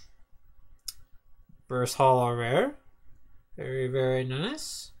 First Holo Rare. Very, very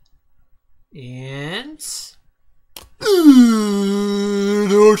nice. And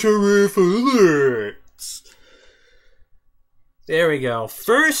Ultra Rare for alerts. There we go.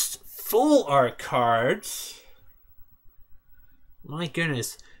 First full art card. My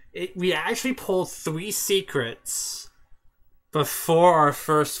goodness. We actually pulled 3 secrets before our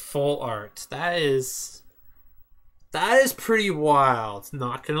first full art. That is pretty wild,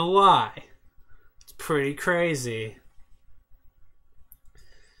 not gonna lie. It's pretty crazy.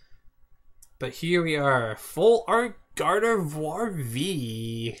 But here we are. Full art Gardevoir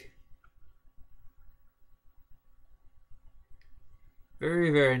V. Very,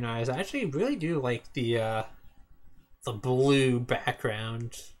 very nice. I actually really do like the blue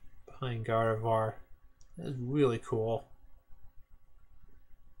background behind Gardevoir. That's really cool.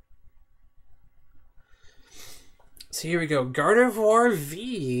 So here we go. Gardevoir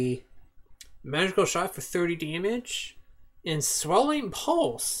V. Magical Shot for 30 damage. And Swelling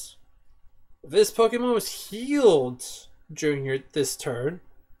Pulse. This Pokemon was healed during this turn.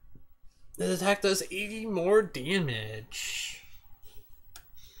 This attack does 80 more damage.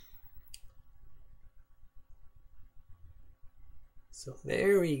 So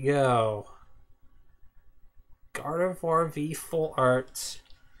there we go. Gardevoir V full art.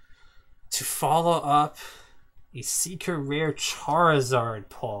 To follow up a secret rare Charizard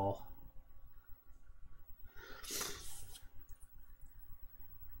pull.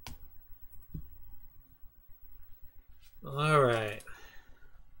 Alright.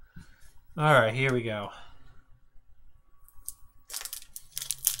 Alright, here we go.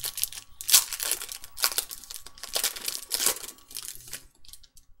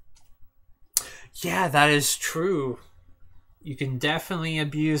 Yeah, that is true. You can definitely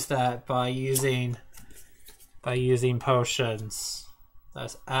abuse that by using potions.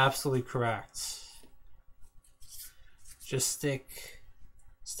 That's absolutely correct. Just stick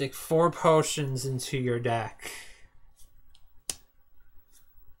 4 potions into your deck.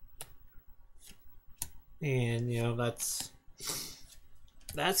 And you know that's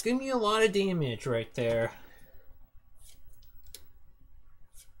gonna be a lot of damage right there.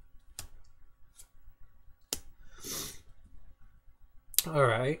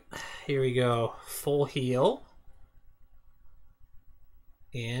 Alright, here we go. Full heal.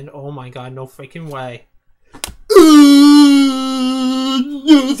 And, oh my god, no freaking way.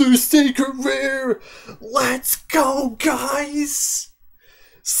 Another secret rare! Let's go, guys!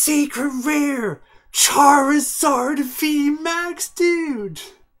 Secret rare! Charizard VMAX, dude!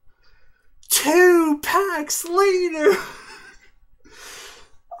 2 packs later!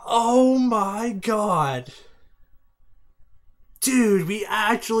 Oh my god. Dude, we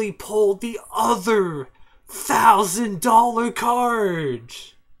actually pulled the other $1,000 card!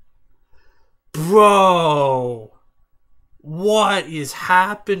 Bro! What is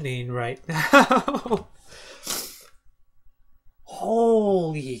happening right now?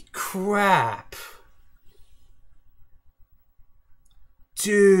 Holy crap.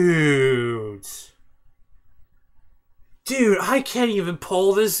 Dude. Dude, I can't even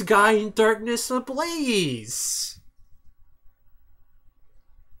pull this guy in Darkness Ablaze.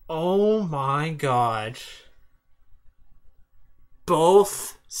 Oh my god.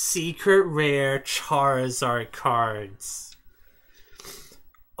 Both secret rare Charizard cards.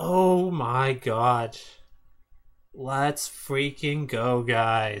 Oh my god. Let's freaking go,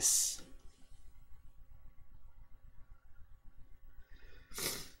 guys.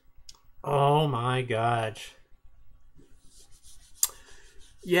 Oh my god.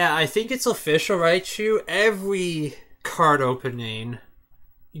 Yeah, I think it's official, right, Chu? Every card opening,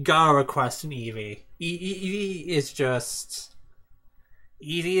 you gotta request an Eevee. Eevee is just...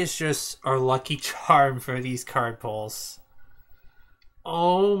 Eevee is just our lucky charm for these card pulls.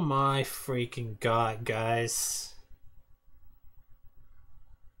 Oh my freaking god, guys.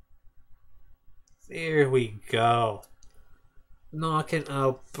 There we go. Knocking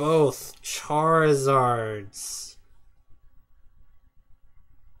out both Charizards.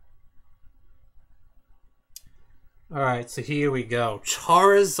 Alright, so here we go.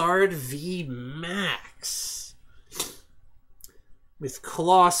 Charizard VMAX. With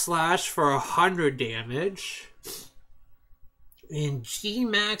Claw Slash for 100 damage. And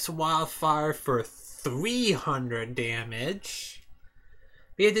G-Max Wildfire for 300 damage.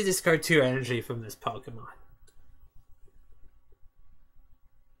 We had to discard 2 energy from this Pokemon.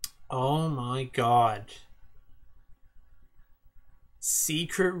 Oh my god.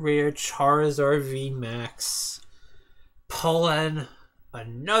 Secret Rare Charizard VMAX. Pulling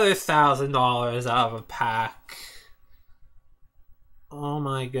another $1,000 out of a pack. Oh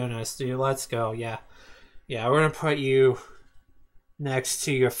my goodness, dude. Let's go. Yeah. Yeah, we're going to put you next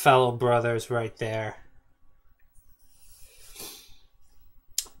to your fellow brothers right there.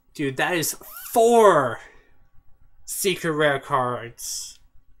 Dude, that is 4 secret rare cards.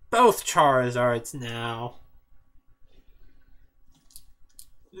 Both Charizards now.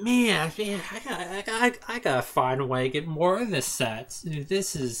 Man, I gotta find a way to get more of this set. Dude,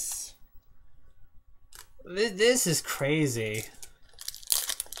 this is crazy.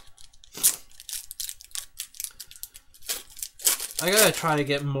 I gotta try to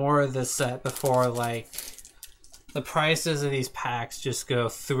get more of this set before, like, the prices of these packs just go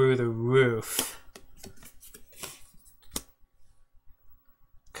through the roof.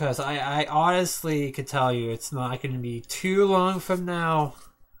 Because I honestly could tell you it's not going to be too long from now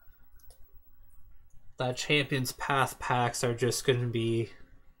that Champions Path packs are just going to be...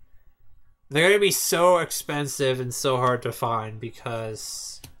 They're going to be so expensive and so hard to find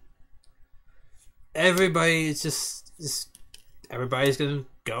because everybody is just everybody's going to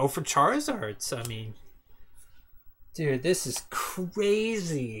go for Charizards. I mean, dude, this is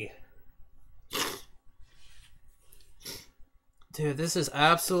crazy. Dude, this is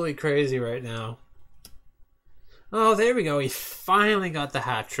absolutely crazy right now. Oh, there we go. We finally got the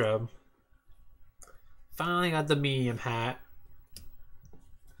Hatchub. Finally got the medium hat.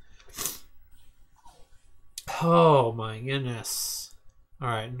 Oh my goodness.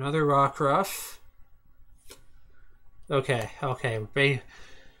 Alright, another Rockruff. Okay, bring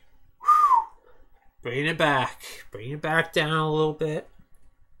it back. Bring it back down a little bit.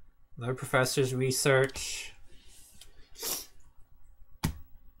 Another Professor's Research.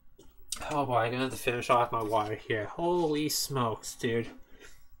 Oh boy, I'm gonna have to finish off my water here. Holy smokes, dude.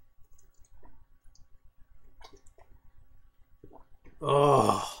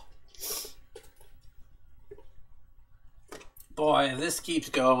 Oh. Boy, if this keeps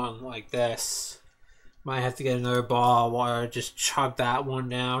going like this, might have to get another ball of water, just chug that one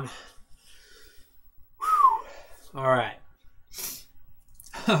down. Alright.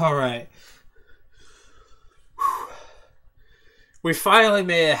 Alright. We finally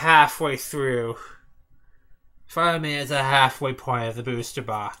made it halfway through. Finally made it to the halfway point of the booster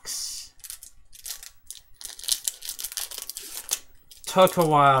box. Took a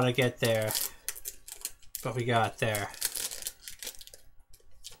while to get there, but we got there.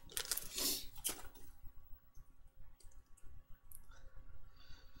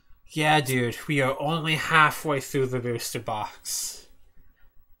 Yeah, dude, we are only halfway through the booster box.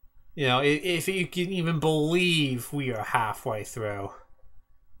 You know, if you can even believe we are halfway through.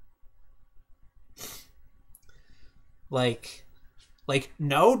 Like,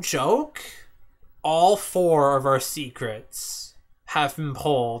 no joke, all 4 of our secrets have been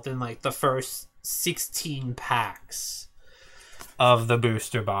pulled in, like, the first 16 packs of the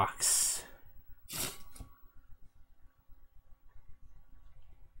booster box.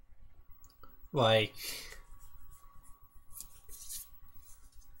 Like,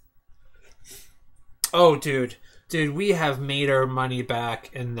 oh, dude, we have made our money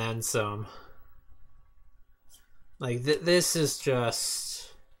back and then some. Like, this is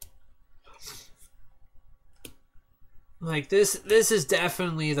just, like, this is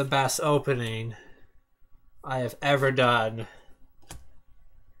definitely the best opening I have ever done,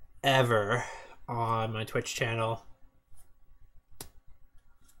 ever, on my Twitch channel.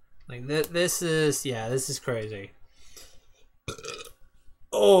 Like, this is, yeah, this is crazy.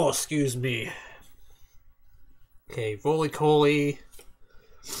 Oh, excuse me. Okay, roly-coly.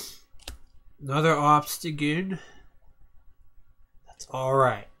 Another obstagoon. That's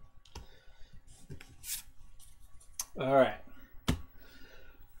alright. Alright.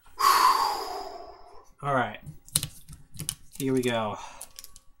 Alright. Here we go.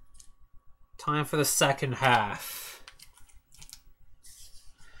 Time for the second half.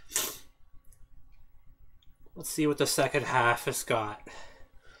 Let's see what the second half has got.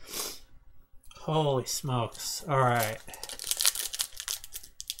 Holy smokes. Alright.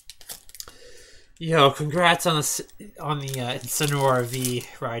 Yo, congrats on the Incineroar V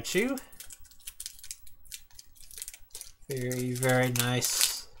Raichu. Very, very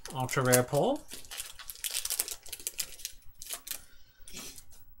nice ultra rare pull.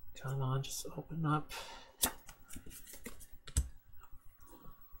 Come on, just open up.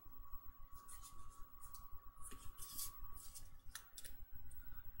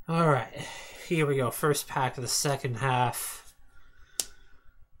 Alright, here we go. First pack of the second half.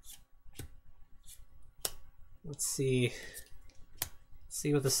 Let's see.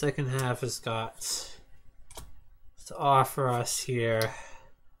 See what the second half has got to offer us here.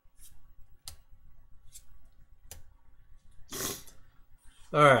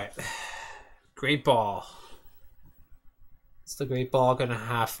 Alright. Great ball. What's the great ball gonna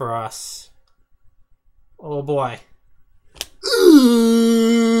have for us? Oh boy.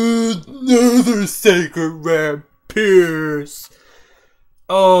 Another sacred rare Pierce.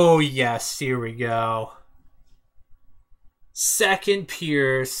 Oh yes, here we go. Second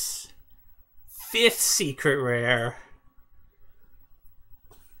Pierce. 5th secret rare.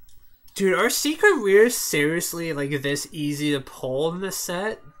 Dude, are secret rares seriously like this easy to pull in this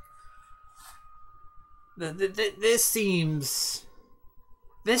set? This seems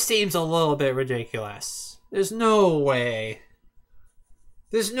a little bit ridiculous. There's no way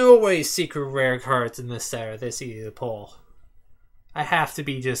secret rare cards in this set are this easy to pull. I have to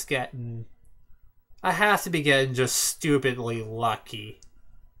be getting just stupidly lucky.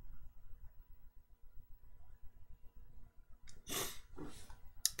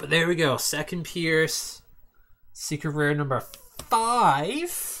 But there we go. Second Pierce. Secret rare number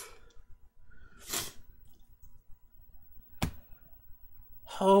 5.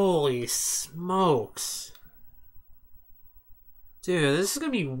 Holy smokes. Dude, this is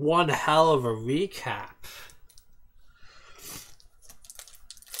going to be one hell of a recap.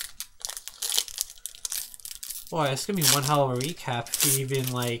 Boy, it's going to be one hell of a recap if we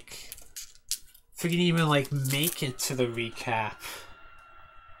can even make it to the recap.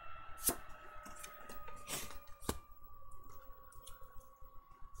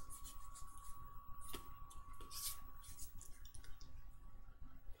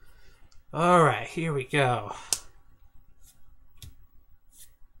 Alright, here we go.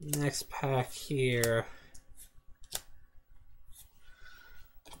 Next pack here.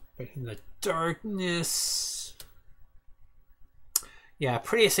 In the darkness. Yeah,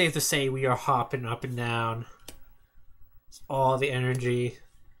 pretty safe to say we are hopping up and down. It's all the energy.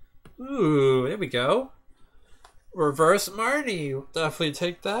 Ooh, there we go. Reverse Marnie. Definitely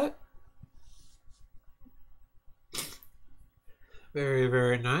take that. Very,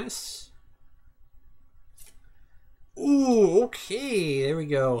 very nice. Ooh, okay. There we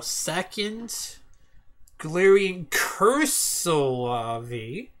go. Second Galarian Cursola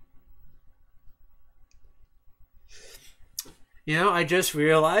V. You know, I just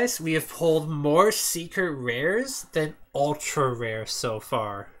realized we have pulled more secret rares than ultra rare so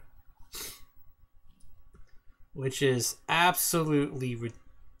far, which is absolutely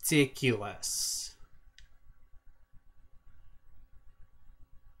ridiculous.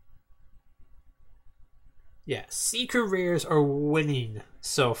 Yeah, secret rares are winning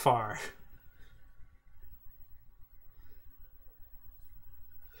so far.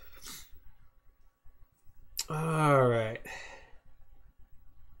 Alright.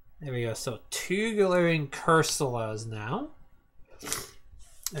 There we go. So 2 glaring Cursolas now.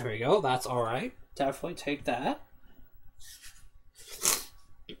 There we go. That's alright. Definitely take that.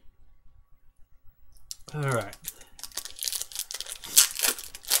 Alright.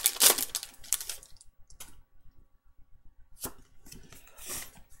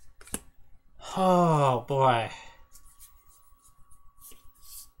 Oh boy.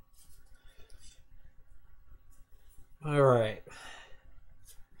 Alright.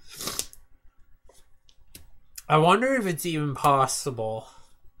 I wonder if it's even possible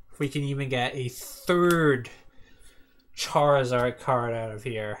if we can even get a third Charizard card out of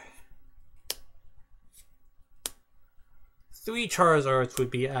here. 3 Charizards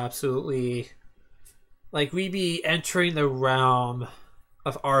would be absolutely... like, we'd be entering the realm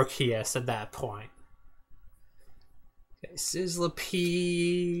of Arceus at that point. Okay,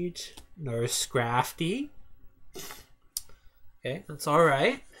 Sizzlipede, Nurse Scrafty. Okay, that's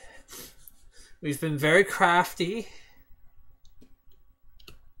alright. We've been very crafty.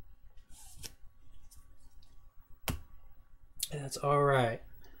 That's alright.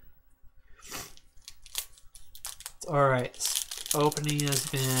 It's alright. Opening has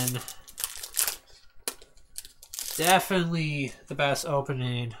been definitely the best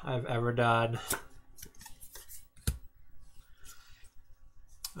opening I've ever done.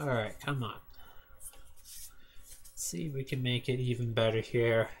 Alright, come on. Let's see if we can make it even better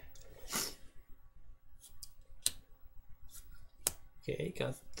here. Okay,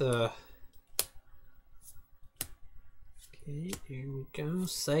 got the... okay, here we go.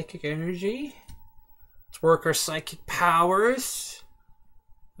 Psychic Energy. Let's work our psychic powers.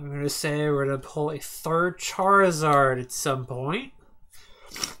 I'm going to say we're going to pull a third Charizard at some point.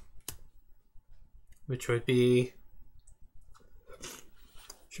 Which would be...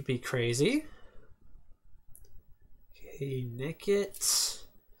 should be crazy. Okay, Nickit.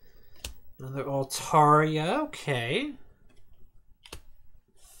 Another Altaria. Okay.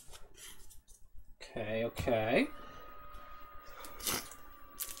 Okay.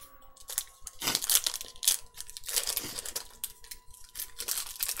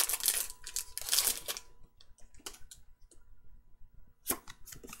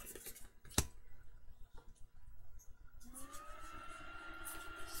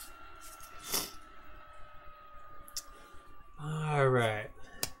 Alright.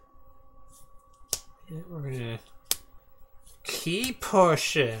 Yeah, we're gonna keep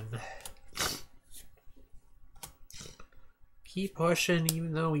pushing. Keep pushing,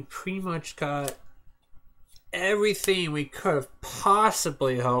 even though we pretty much got everything we could have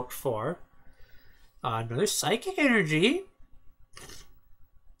possibly hoped for. Another Psychic Energy.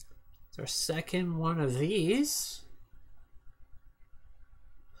 It's our second one of these.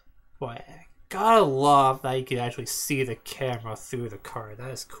 Boy, I gotta love that you can actually see the camera through the card.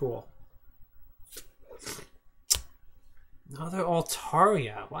 That is cool. Another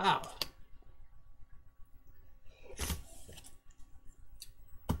Altaria. Wow.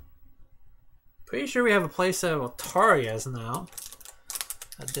 Pretty sure we have a playset of Altarias now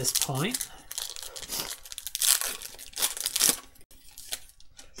at this point.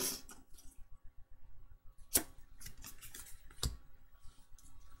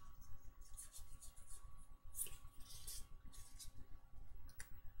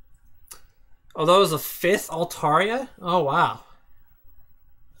 Oh, that was a 5th Altaria? Oh, wow.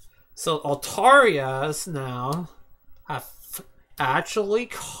 So Altarias now have actually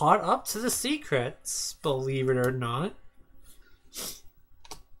caught up to the secrets, believe it or not.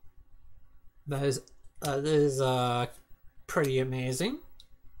 That is pretty amazing,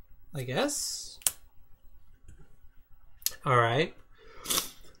 I guess. Alright.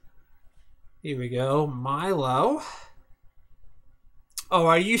 Here we go. Milo. Oh,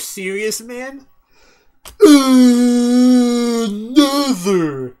 are you serious, man? Another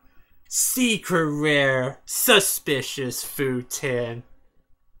secret rare suspicious food tin.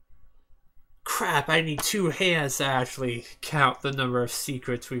 Crap, I need 2 hands to actually count the number of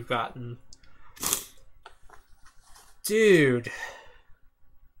secrets we've gotten. Dude.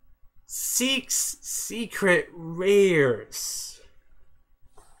 6 secret rares.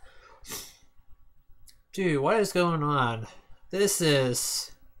 Dude, what is going on? This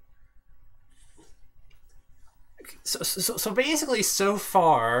is... So basically, so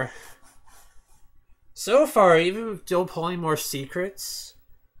far, even with still pulling more secrets,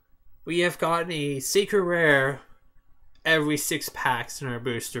 we have gotten a secret rare every 6 packs in our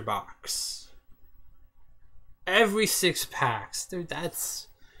booster box. Every 6 packs. Dude, that's...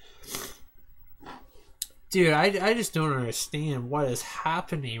 Dude, I just don't understand what is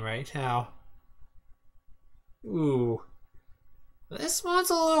happening right now. Ooh. This one's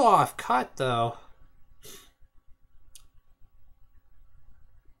a little off cut, though.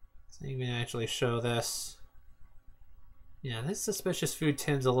 So you can actually show this. Yeah, this suspicious food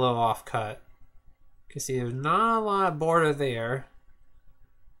tin's a little off cut. You can see there's not a lot of border there.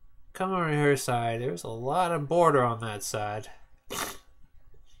 Come on her side, there's a lot of border on that side.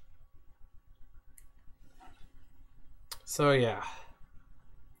 So yeah,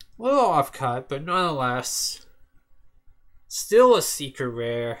 a little off cut, but nonetheless, still a secret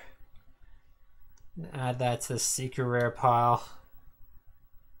rare. Add that to the secret rare pile.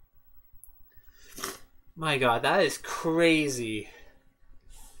 My god, that is crazy.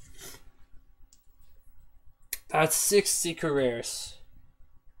 That's 6 secret rares.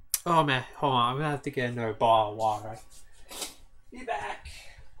 Oh man, hold on, I'm gonna have to get another bottle of water. Be back.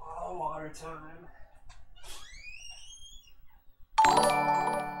 Bottle of water time.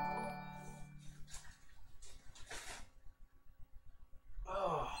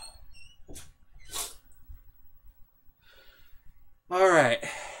 Oh. Alright.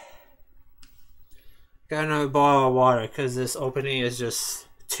 Got another bottle of water because this opening is just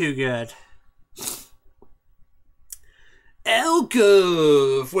too good.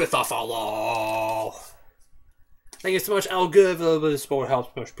 Elgov with a follow. Thank you so much, Elgov. A little bit of support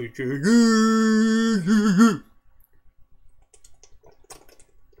helps push PG.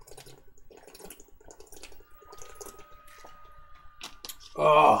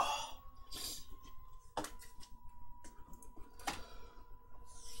 Oh.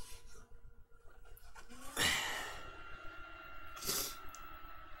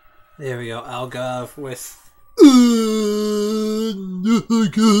 There we go, Elgov with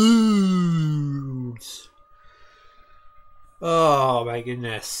oh my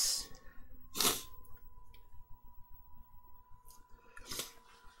goodness.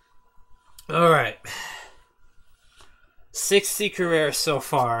 Alright. 6 secret rares so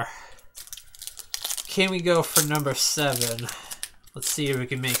far. Can we go for number 7? Let's see if we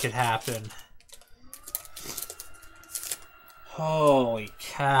can make it happen. Holy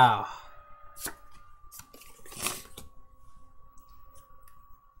cow.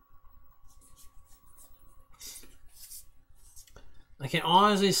 I can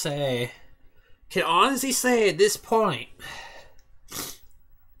honestly say at this point,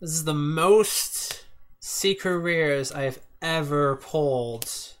 this is the most secret rares I've ever pulled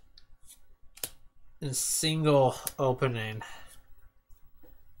in a single opening.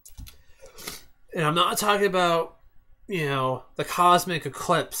 And I'm not talking about, you know, the Cosmic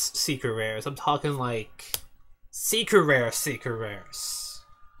Eclipse secret rares. I'm talking like secret rares.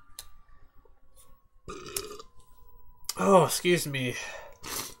 Oh, excuse me.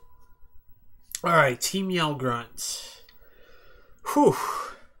 Alright, Team Yell Grunt. Whew.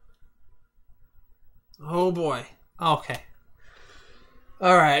 Oh boy. Okay.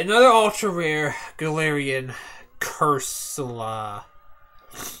 Alright, another ultra rare Galarian Cursula.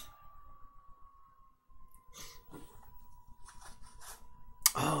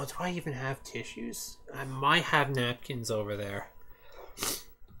 Oh, do I even have tissues? I might have napkins over there.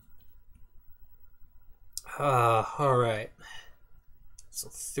 Alright. So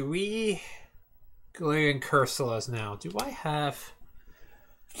 3 Galarian Cursulas now. Do I have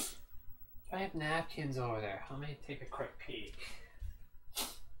napkins over there? Let me take a quick peek.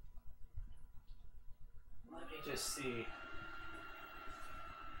 Let me just see.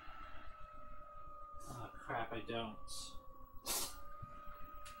 Oh crap, I don't.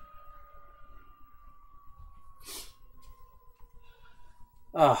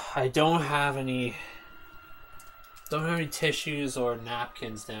 Oh, I don't have any tissues or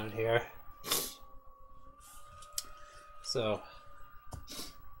napkins down here. So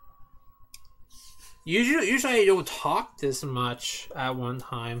usually I don't talk this much at one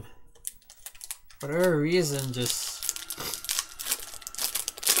time. For whatever reason, just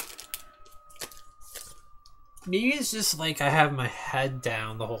maybe it's just like I have my head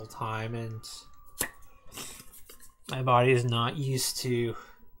down the whole time and my body is not used to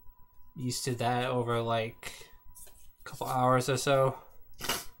that over like a couple hours or so.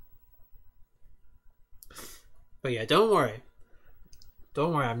 But yeah, don't worry.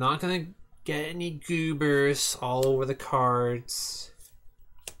 Don't worry, I'm not gonna get any goobers all over the cards.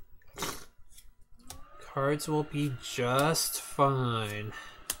 Cards will be just fine.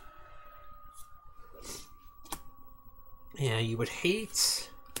 Yeah, you would hate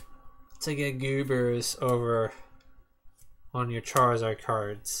to get goobers over on your Charizard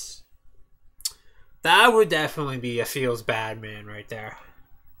cards. That would definitely be a feels bad man right there.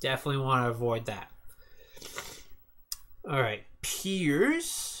 Definitely want to avoid that. Alright,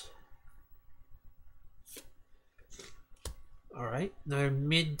 Piers. Alright, another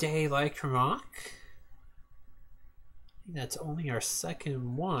midday Lycanroc. I think that's only our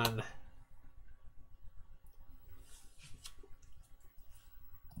second one.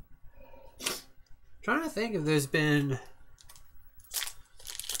 Trying to think if there's been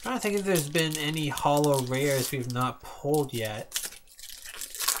any holo rares we've not pulled yet.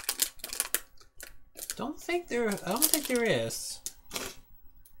 I don't think there is.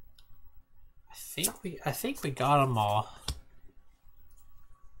 I think we got them all.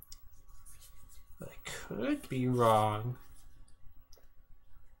 But I could be wrong.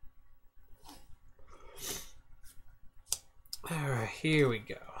 Alright, here we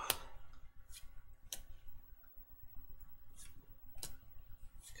go.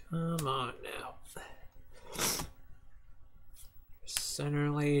 Come on now.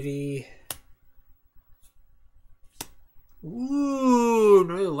 Center lady. Ooh,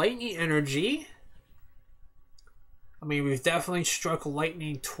 another lightning energy. I mean, we've definitely struck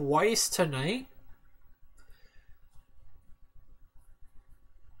lightning twice tonight.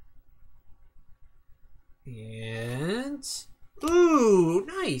 And ooh,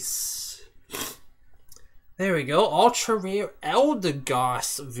 nice. There we go. Ultra rare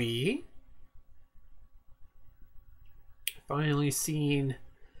Eldegoss V. Finally seen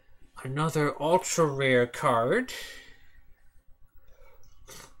another ultra rare card.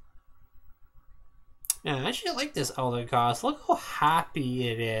 Yeah, I actually like this Eldegoss. Look how happy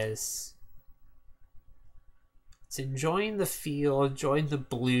it is. It's enjoying the field, enjoying the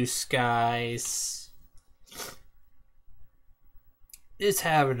blue skies. It's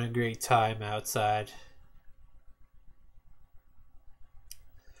having a great time outside.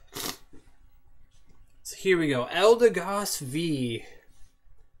 So here we go. Eldegoss V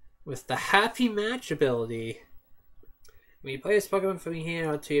with the Happy Match ability. When you play this Pokemon from your hand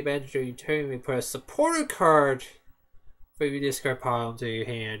onto your bench during your turn, you put a supporter card from your discard pile into your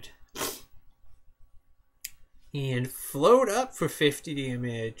hand. And float up for 50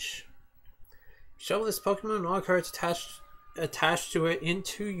 damage. Shuffle this Pokemon and all cards attached to it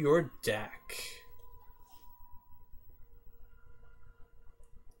into your deck.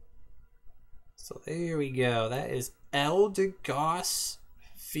 So there we go. That is Eldegoss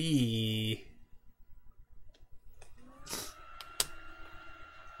V.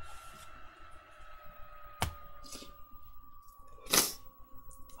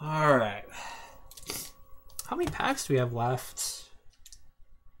 Alright. How many packs do we have left?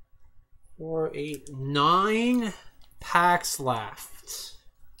 4, 8, 9 packs left.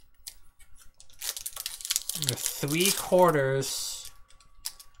 We're 3/4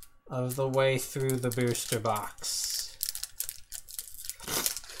 of the way through the booster box.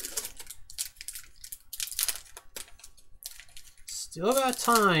 Still got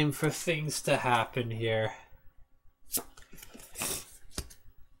time for things to happen here.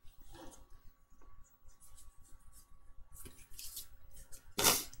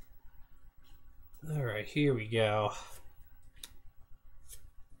 Alright, here we go.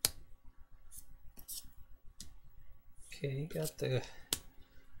 Okay, got the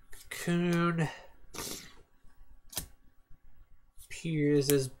Cocoon. Piers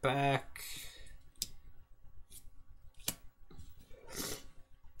is back.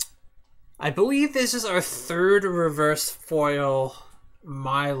 I believe this is our third reverse foil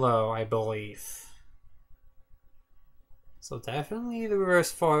Milo, I believe. So definitely the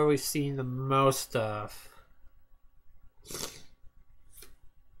reverse foil we've seen the most of.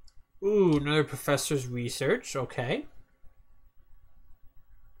 Ooh, another Professor's Research, okay.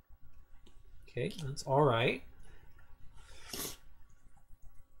 Okay, that's alright.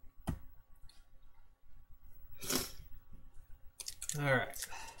 Alright.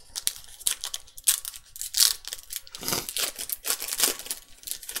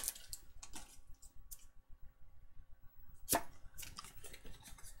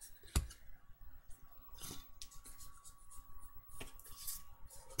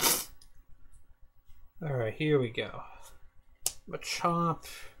 Alright, here we go. Machop.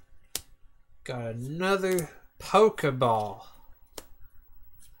 Got another Pokeball.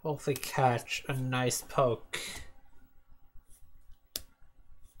 Hopefully catch a nice poke.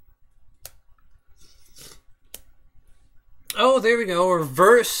 Oh, there we go.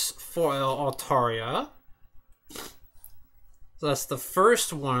 Reverse foil Altaria. So that's the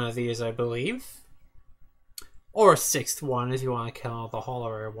first one of these, I believe. Or sixth one, if you want to count all the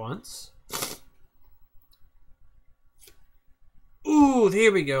holo rare ones. Ooh,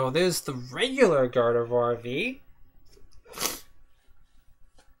 there we go. There's the regular Gardevoir V.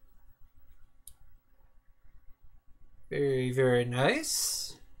 Very, very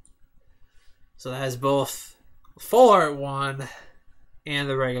nice. So that has both full art one and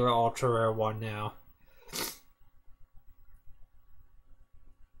the regular ultra rare one now.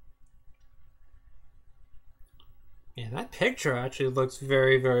 Yeah, that picture actually looks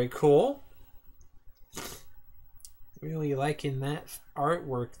very, very cool. Really liking that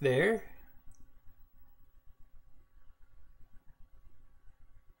artwork there.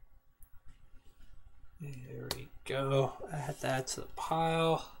 There we go. Add that to the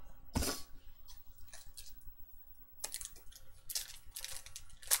pile.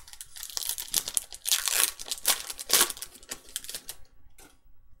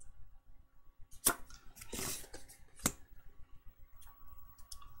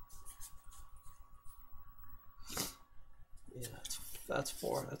 Yeah, that's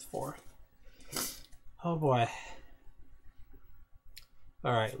four. That's four. Oh boy.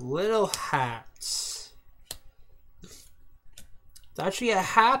 Alright, little hats. It's actually a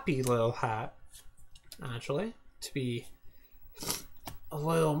happy little hat, actually, to be a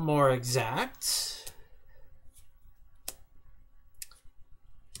little more exact.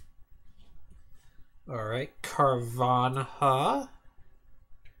 Alright, Carvanha.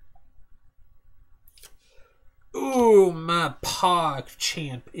 Ooh, my Pog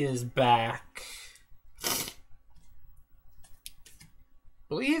champ is back. I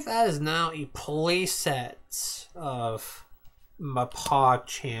believe that is now a playset of my Pog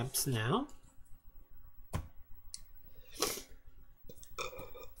champs now.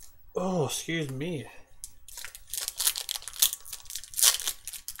 Oh, excuse me.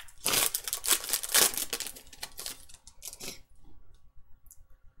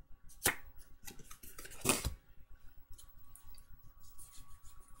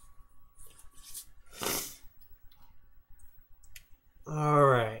 All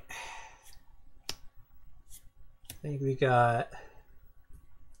right. I think we got,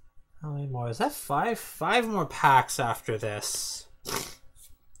 how many more? Is that five? 5 more packs after this.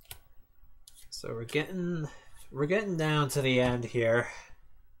 So we're getting down to the end here.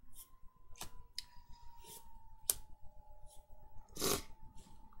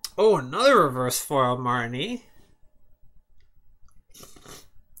 Oh, another reverse foil Marnie.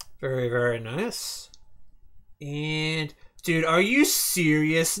 Very, very nice. And dude, are you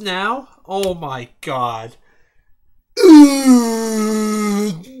serious now? Oh my god.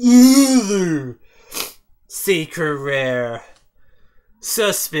 Secret rare.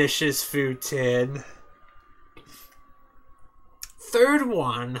 Suspicious food tin. Third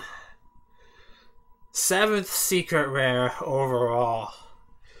one. 7th secret rare overall.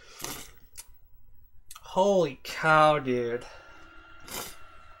 Holy cow, dude.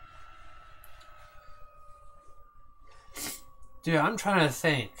 Dude, I'm trying to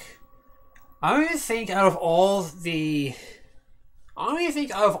think. I'm gonna think out of all the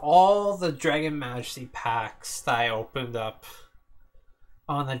Dragon Majesty packs that I opened up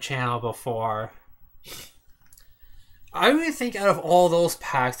on the channel before. I'm gonna think out of all those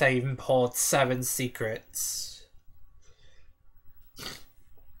packs I even pulled 7 secrets.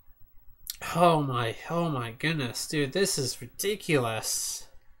 Oh my goodness, dude, this is ridiculous.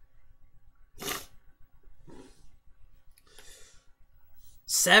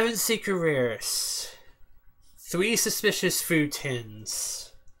 7 secret rares, 3 suspicious food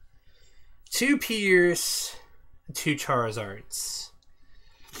tins, 2 Piers, and 2 Charizards.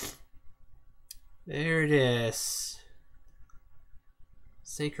 There it is.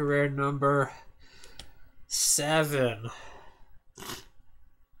 Secret rare number 7.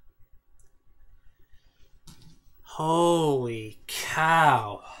 Holy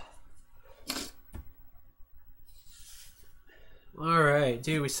cow. Alright,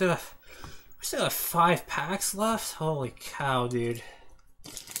 dude, we still have 5 packs left? Holy cow, dude.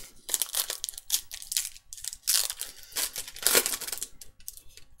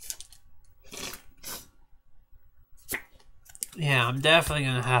 Yeah, I'm definitely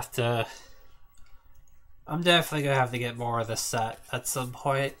gonna have to get more of this set at some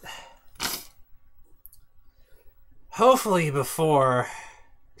point. Hopefully before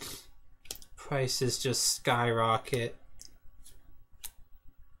prices just skyrocket.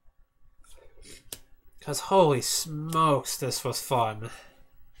 Because holy smokes, this was fun.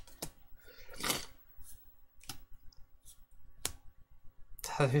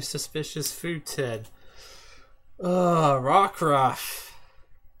 Another suspicious food tin. Rockruff.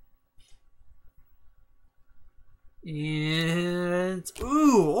 And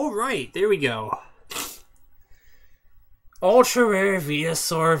ooh, alright, there we go. Ultra Rare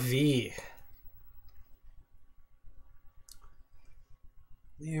Venusaur V.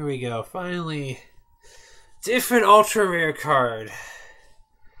 There we go, finally. Different Ultra Rare card.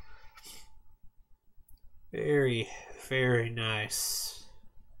 Very, very nice.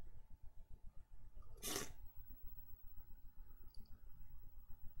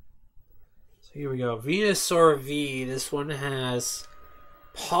 So here we go. Venusaur V. This one has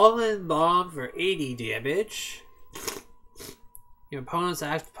Pollen Bomb for 80 damage. Your opponent's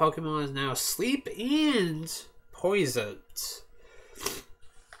active Pokemon is now asleep and poisoned.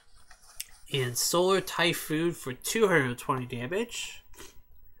 And Solar Typhoon for 220 damage.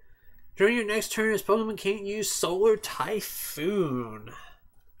 During your next turn, this Pokemon can't use Solar Typhoon.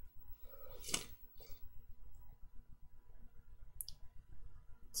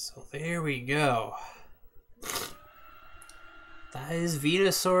 So there we go. That is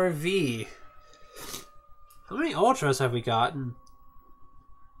Venusaur V. How many Ultras have we gotten?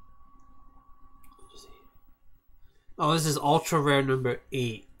 Oh, this is Ultra Rare number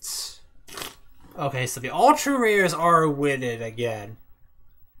 8. Okay, so the Ultra Rares are winning again.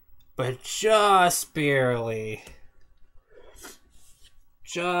 But just barely.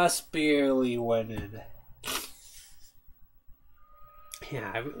 Just barely winning.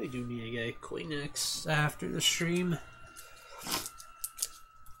 Yeah, I really do need to get a Kleenex after the stream.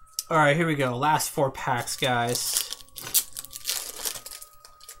 Alright, here we go. Last 4 packs, guys.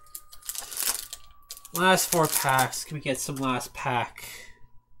 Last 4 packs. Can we get some last pack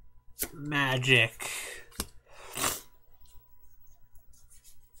magic?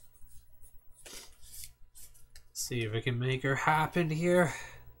 See if we can make her happen here.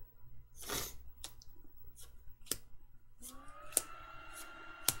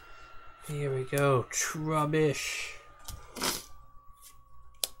 Here we go. Trubbish.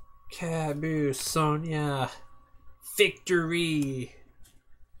 Caboose. Sonia. Victory.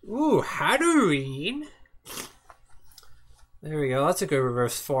 Ooh, Hatterene. There we go. That's a good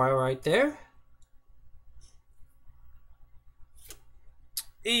reverse foil right there.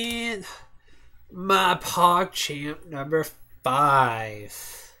 And my PogChamp number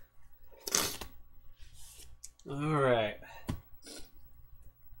 5. Alright.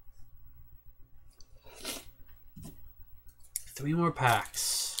 Three more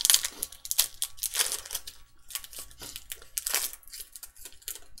packs.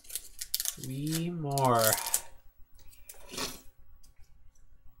 Three more.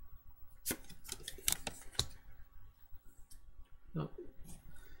 Oh.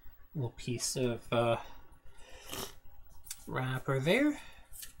 Little piece of wrapper there.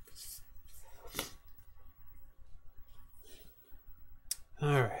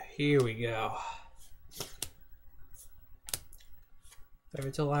 Alright, here we go.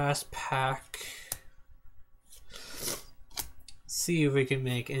 Third to last pack. See if we can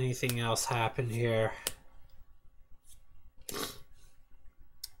make anything else happen here.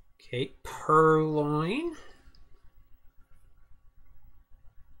 Okay, Purloin.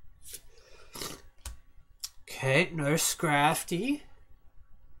 Okay, another Scrafty.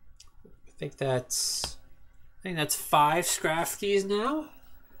 I think that's 5 Scrafties now.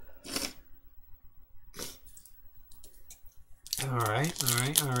 Alright.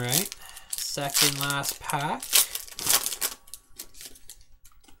 Second last pack.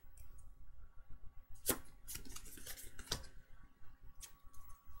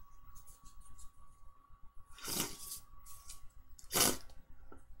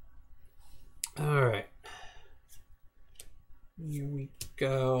 Alright. Here we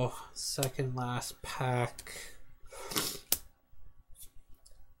go. Second last pack.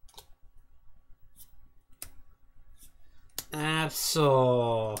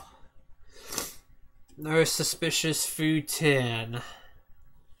 Absol. No suspicious food tin.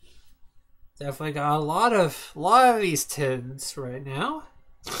 Definitely got a lot of these tins right now.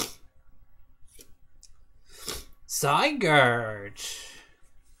 Zygarde.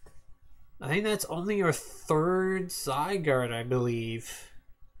 I think that's only your 3rd Zygarde, I believe.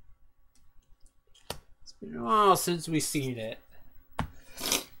 It's been a while since we've seen it.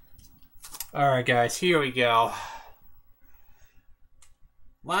 Alright guys, here we go.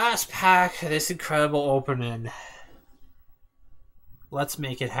 Last pack of this incredible opening. Let's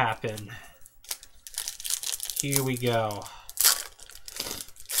make it happen. Here we go.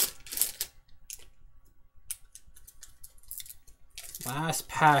 Last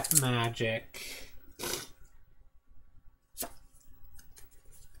pack magic.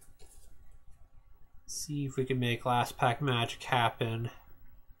 See if we can make last pack magic happen.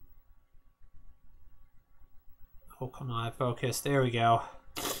 Oh, come on, focus. There we go.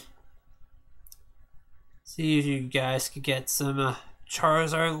 See if you guys could get some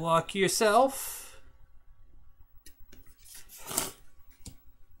Charizard luck yourself.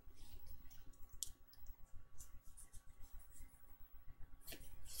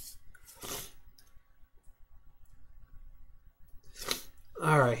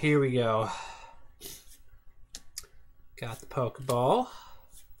 Alright, here we go. Got the Pokeball.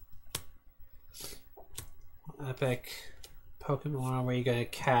 Epic Pokemon where you're going to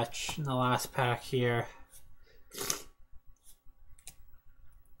catch in the last pack here.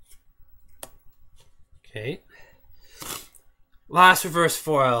 Okay. Last reverse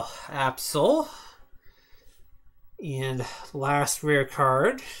foil, Absol. And last rare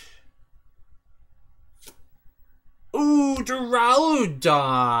card. Ooh,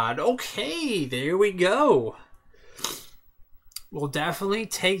 Duraludon. Okay, there we go. We'll definitely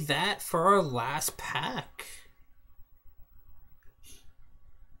take that for our last pack.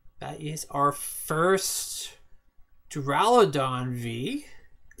 That is our first Duraludon V.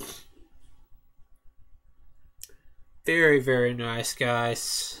 Very, very nice,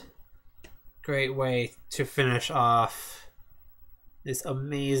 guys. Great way to finish off this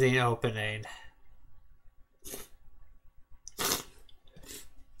amazing opening.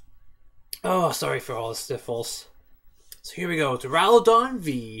 Oh, sorry for all the sniffles. So here we go, Duraludon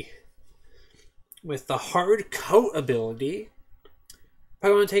V. With the Hard Coat ability.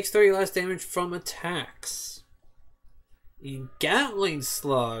 Pokemon takes 30 less damage from attacks. And Gatling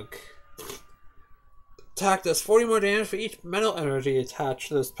Slug. Attack does 40 more damage for each mental energy attached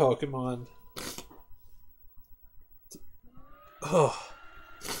to this Pokemon. Oh.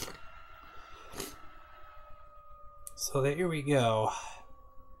 So there we go.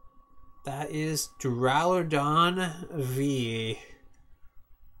 That is Duraludon V.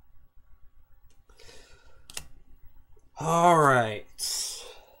 Alright.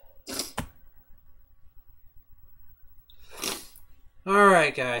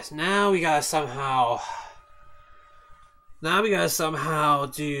 Alright, guys. Now we gotta somehow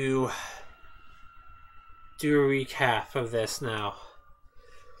do a recap of this now.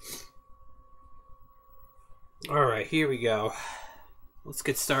 Alright, here we go. Let's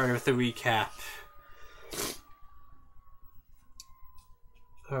get started with the recap.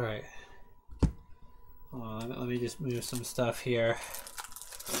 Alright. Let me just move some stuff here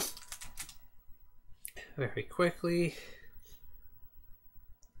very quickly.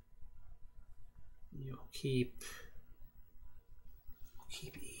 You'll keep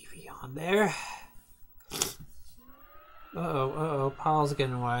Eevee on there. Uh-oh, Paul's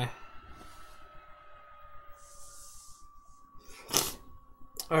getting away.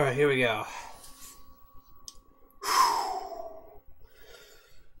 Alright, here we go.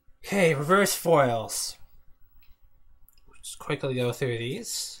 Okay, reverse foils. Just quickly go through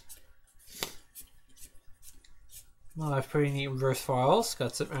these. Well, I have pretty neat reverse foils.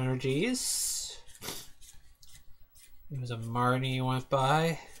 Got some energies. There's a Marnie went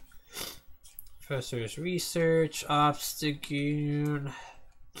by. Professor's Research, Obstagoon,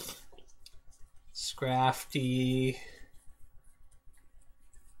 Scrafty.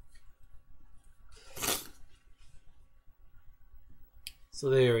 So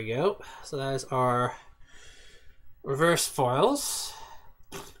there we go. So that is our reverse foils.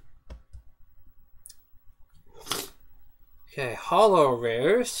 Okay, holo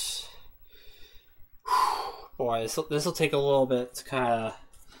rares. Boy, this will take a little bit to kind of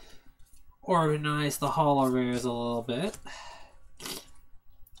organize the holo rares a little bit.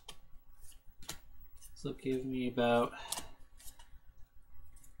 So give me about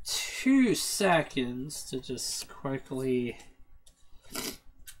 2 seconds to just quickly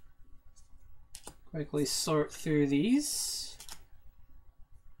sort through these.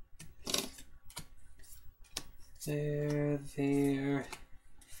 There,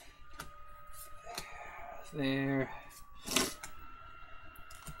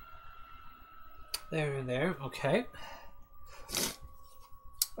 and there. Okay.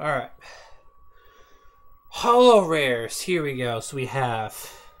 Alright. Holo rares. Here we go. So we have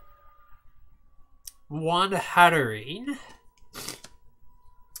 1 Hatterene.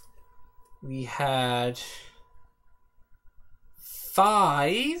 We had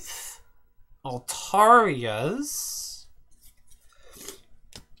 5 Altarias.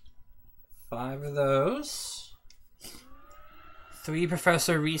 5 of those. 3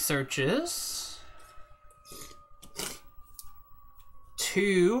 Professor Researches.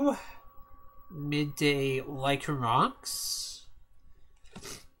 2 Midday Lycanrocs.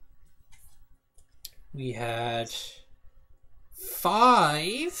 We had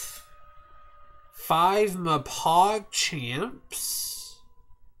five Mapog champs.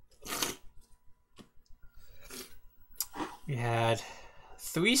 We had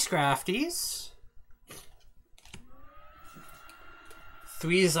 3 Scrafties,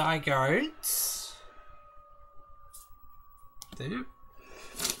 3 Zygardes, there,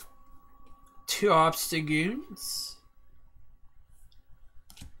 2 Obstagoons.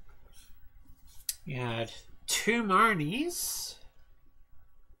 We had 2 Marnies.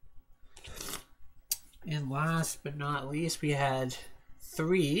 And last but not least, we had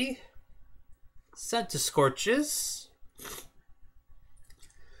 3 Scorches.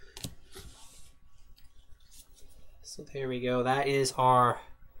 So there we go. That is our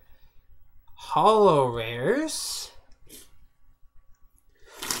holo rares.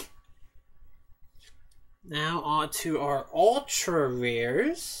 Now on to our ultra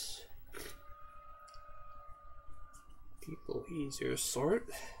rares. People easier sort.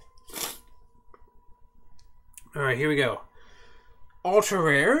 Alright, here we go. Ultra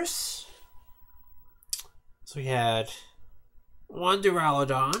rares. So we had 1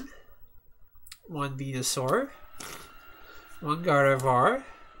 Duraludon, 1 Venusaur, 1 Gardevoir,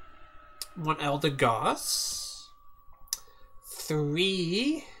 1 Eldegoss,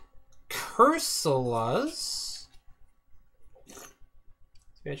 3 Cursolas. So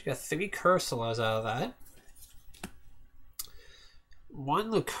we actually got 3 Cursolas out of that.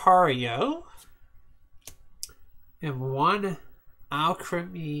 1 Lucario. And 1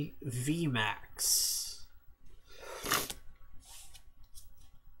 Alchemy VMAX.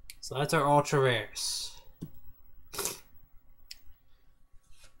 So that's our ultra rares.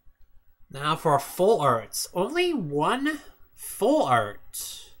 Now for our full arts. Only 1 full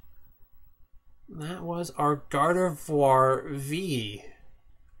art. That was our Gardevoir V.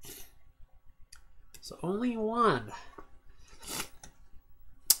 So only 1.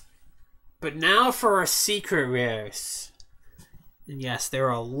 But now for our secret rares. And yes, there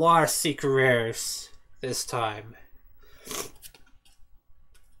are a lot of secret rares this time.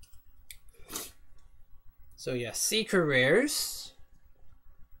 So yeah, secret rares.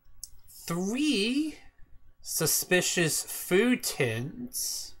 3 suspicious food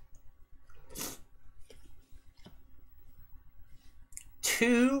tins.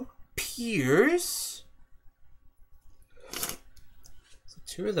 2 peers. So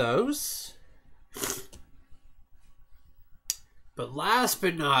 2 of those. But last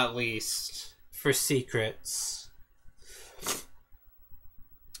but not least, for secrets,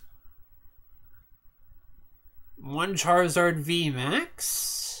 one Charizard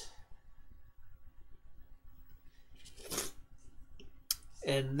VMAX,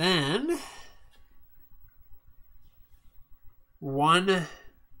 and then 1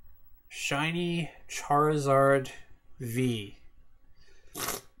 shiny Charizard V.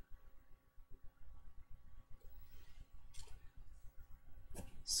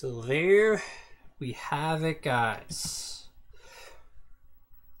 So there we have it, guys.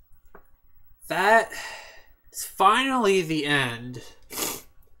 That is finally the end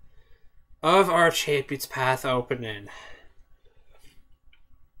of our Champions Path opening.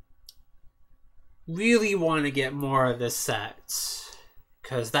 Really want to get more of this set,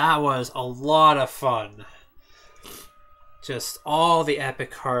 because that was a lot of fun. Just all the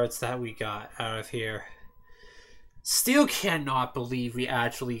epic cards that we got out of here. Still cannot believe we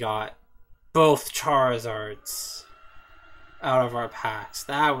actually got both Charizards out of our packs.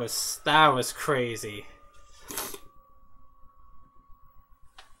 That was crazy.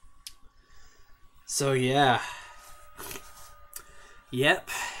 So yeah. Yep,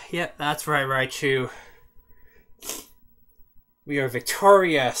 that's right, Raichu. We are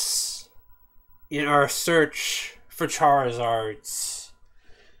victorious in our search for Charizards.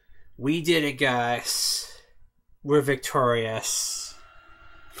 We did it, guys. We're victorious.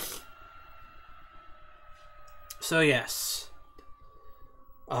 So yes.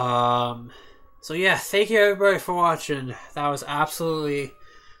 So yeah, thank you everybody for watching. That was absolutely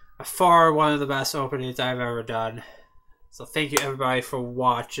far one of the best openings I've ever done. So thank you everybody for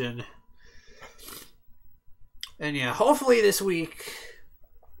watching. And yeah, hopefully this week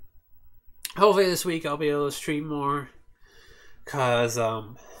I'll be able to stream more. Cause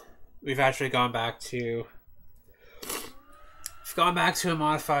we've actually gone back to a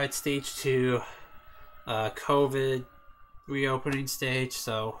modified stage 2 COVID reopening stage,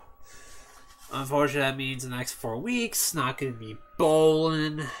 so unfortunately that means the next 4 weeks not going to be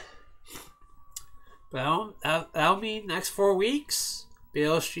bowling. Well, that'll mean next 4 weeks be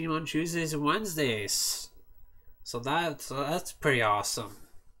able to stream on Tuesdays and Wednesdays. So that's pretty awesome.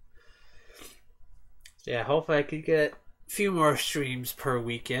 Yeah, hopefully I could get a few more streams per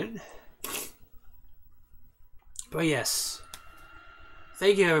weekend. But yes,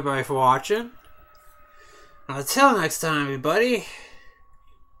 thank you everybody for watching. Until next time, everybody,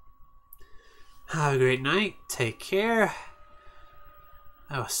 have a great night. Take care.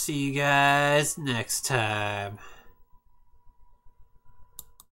 I'll see you guys next time.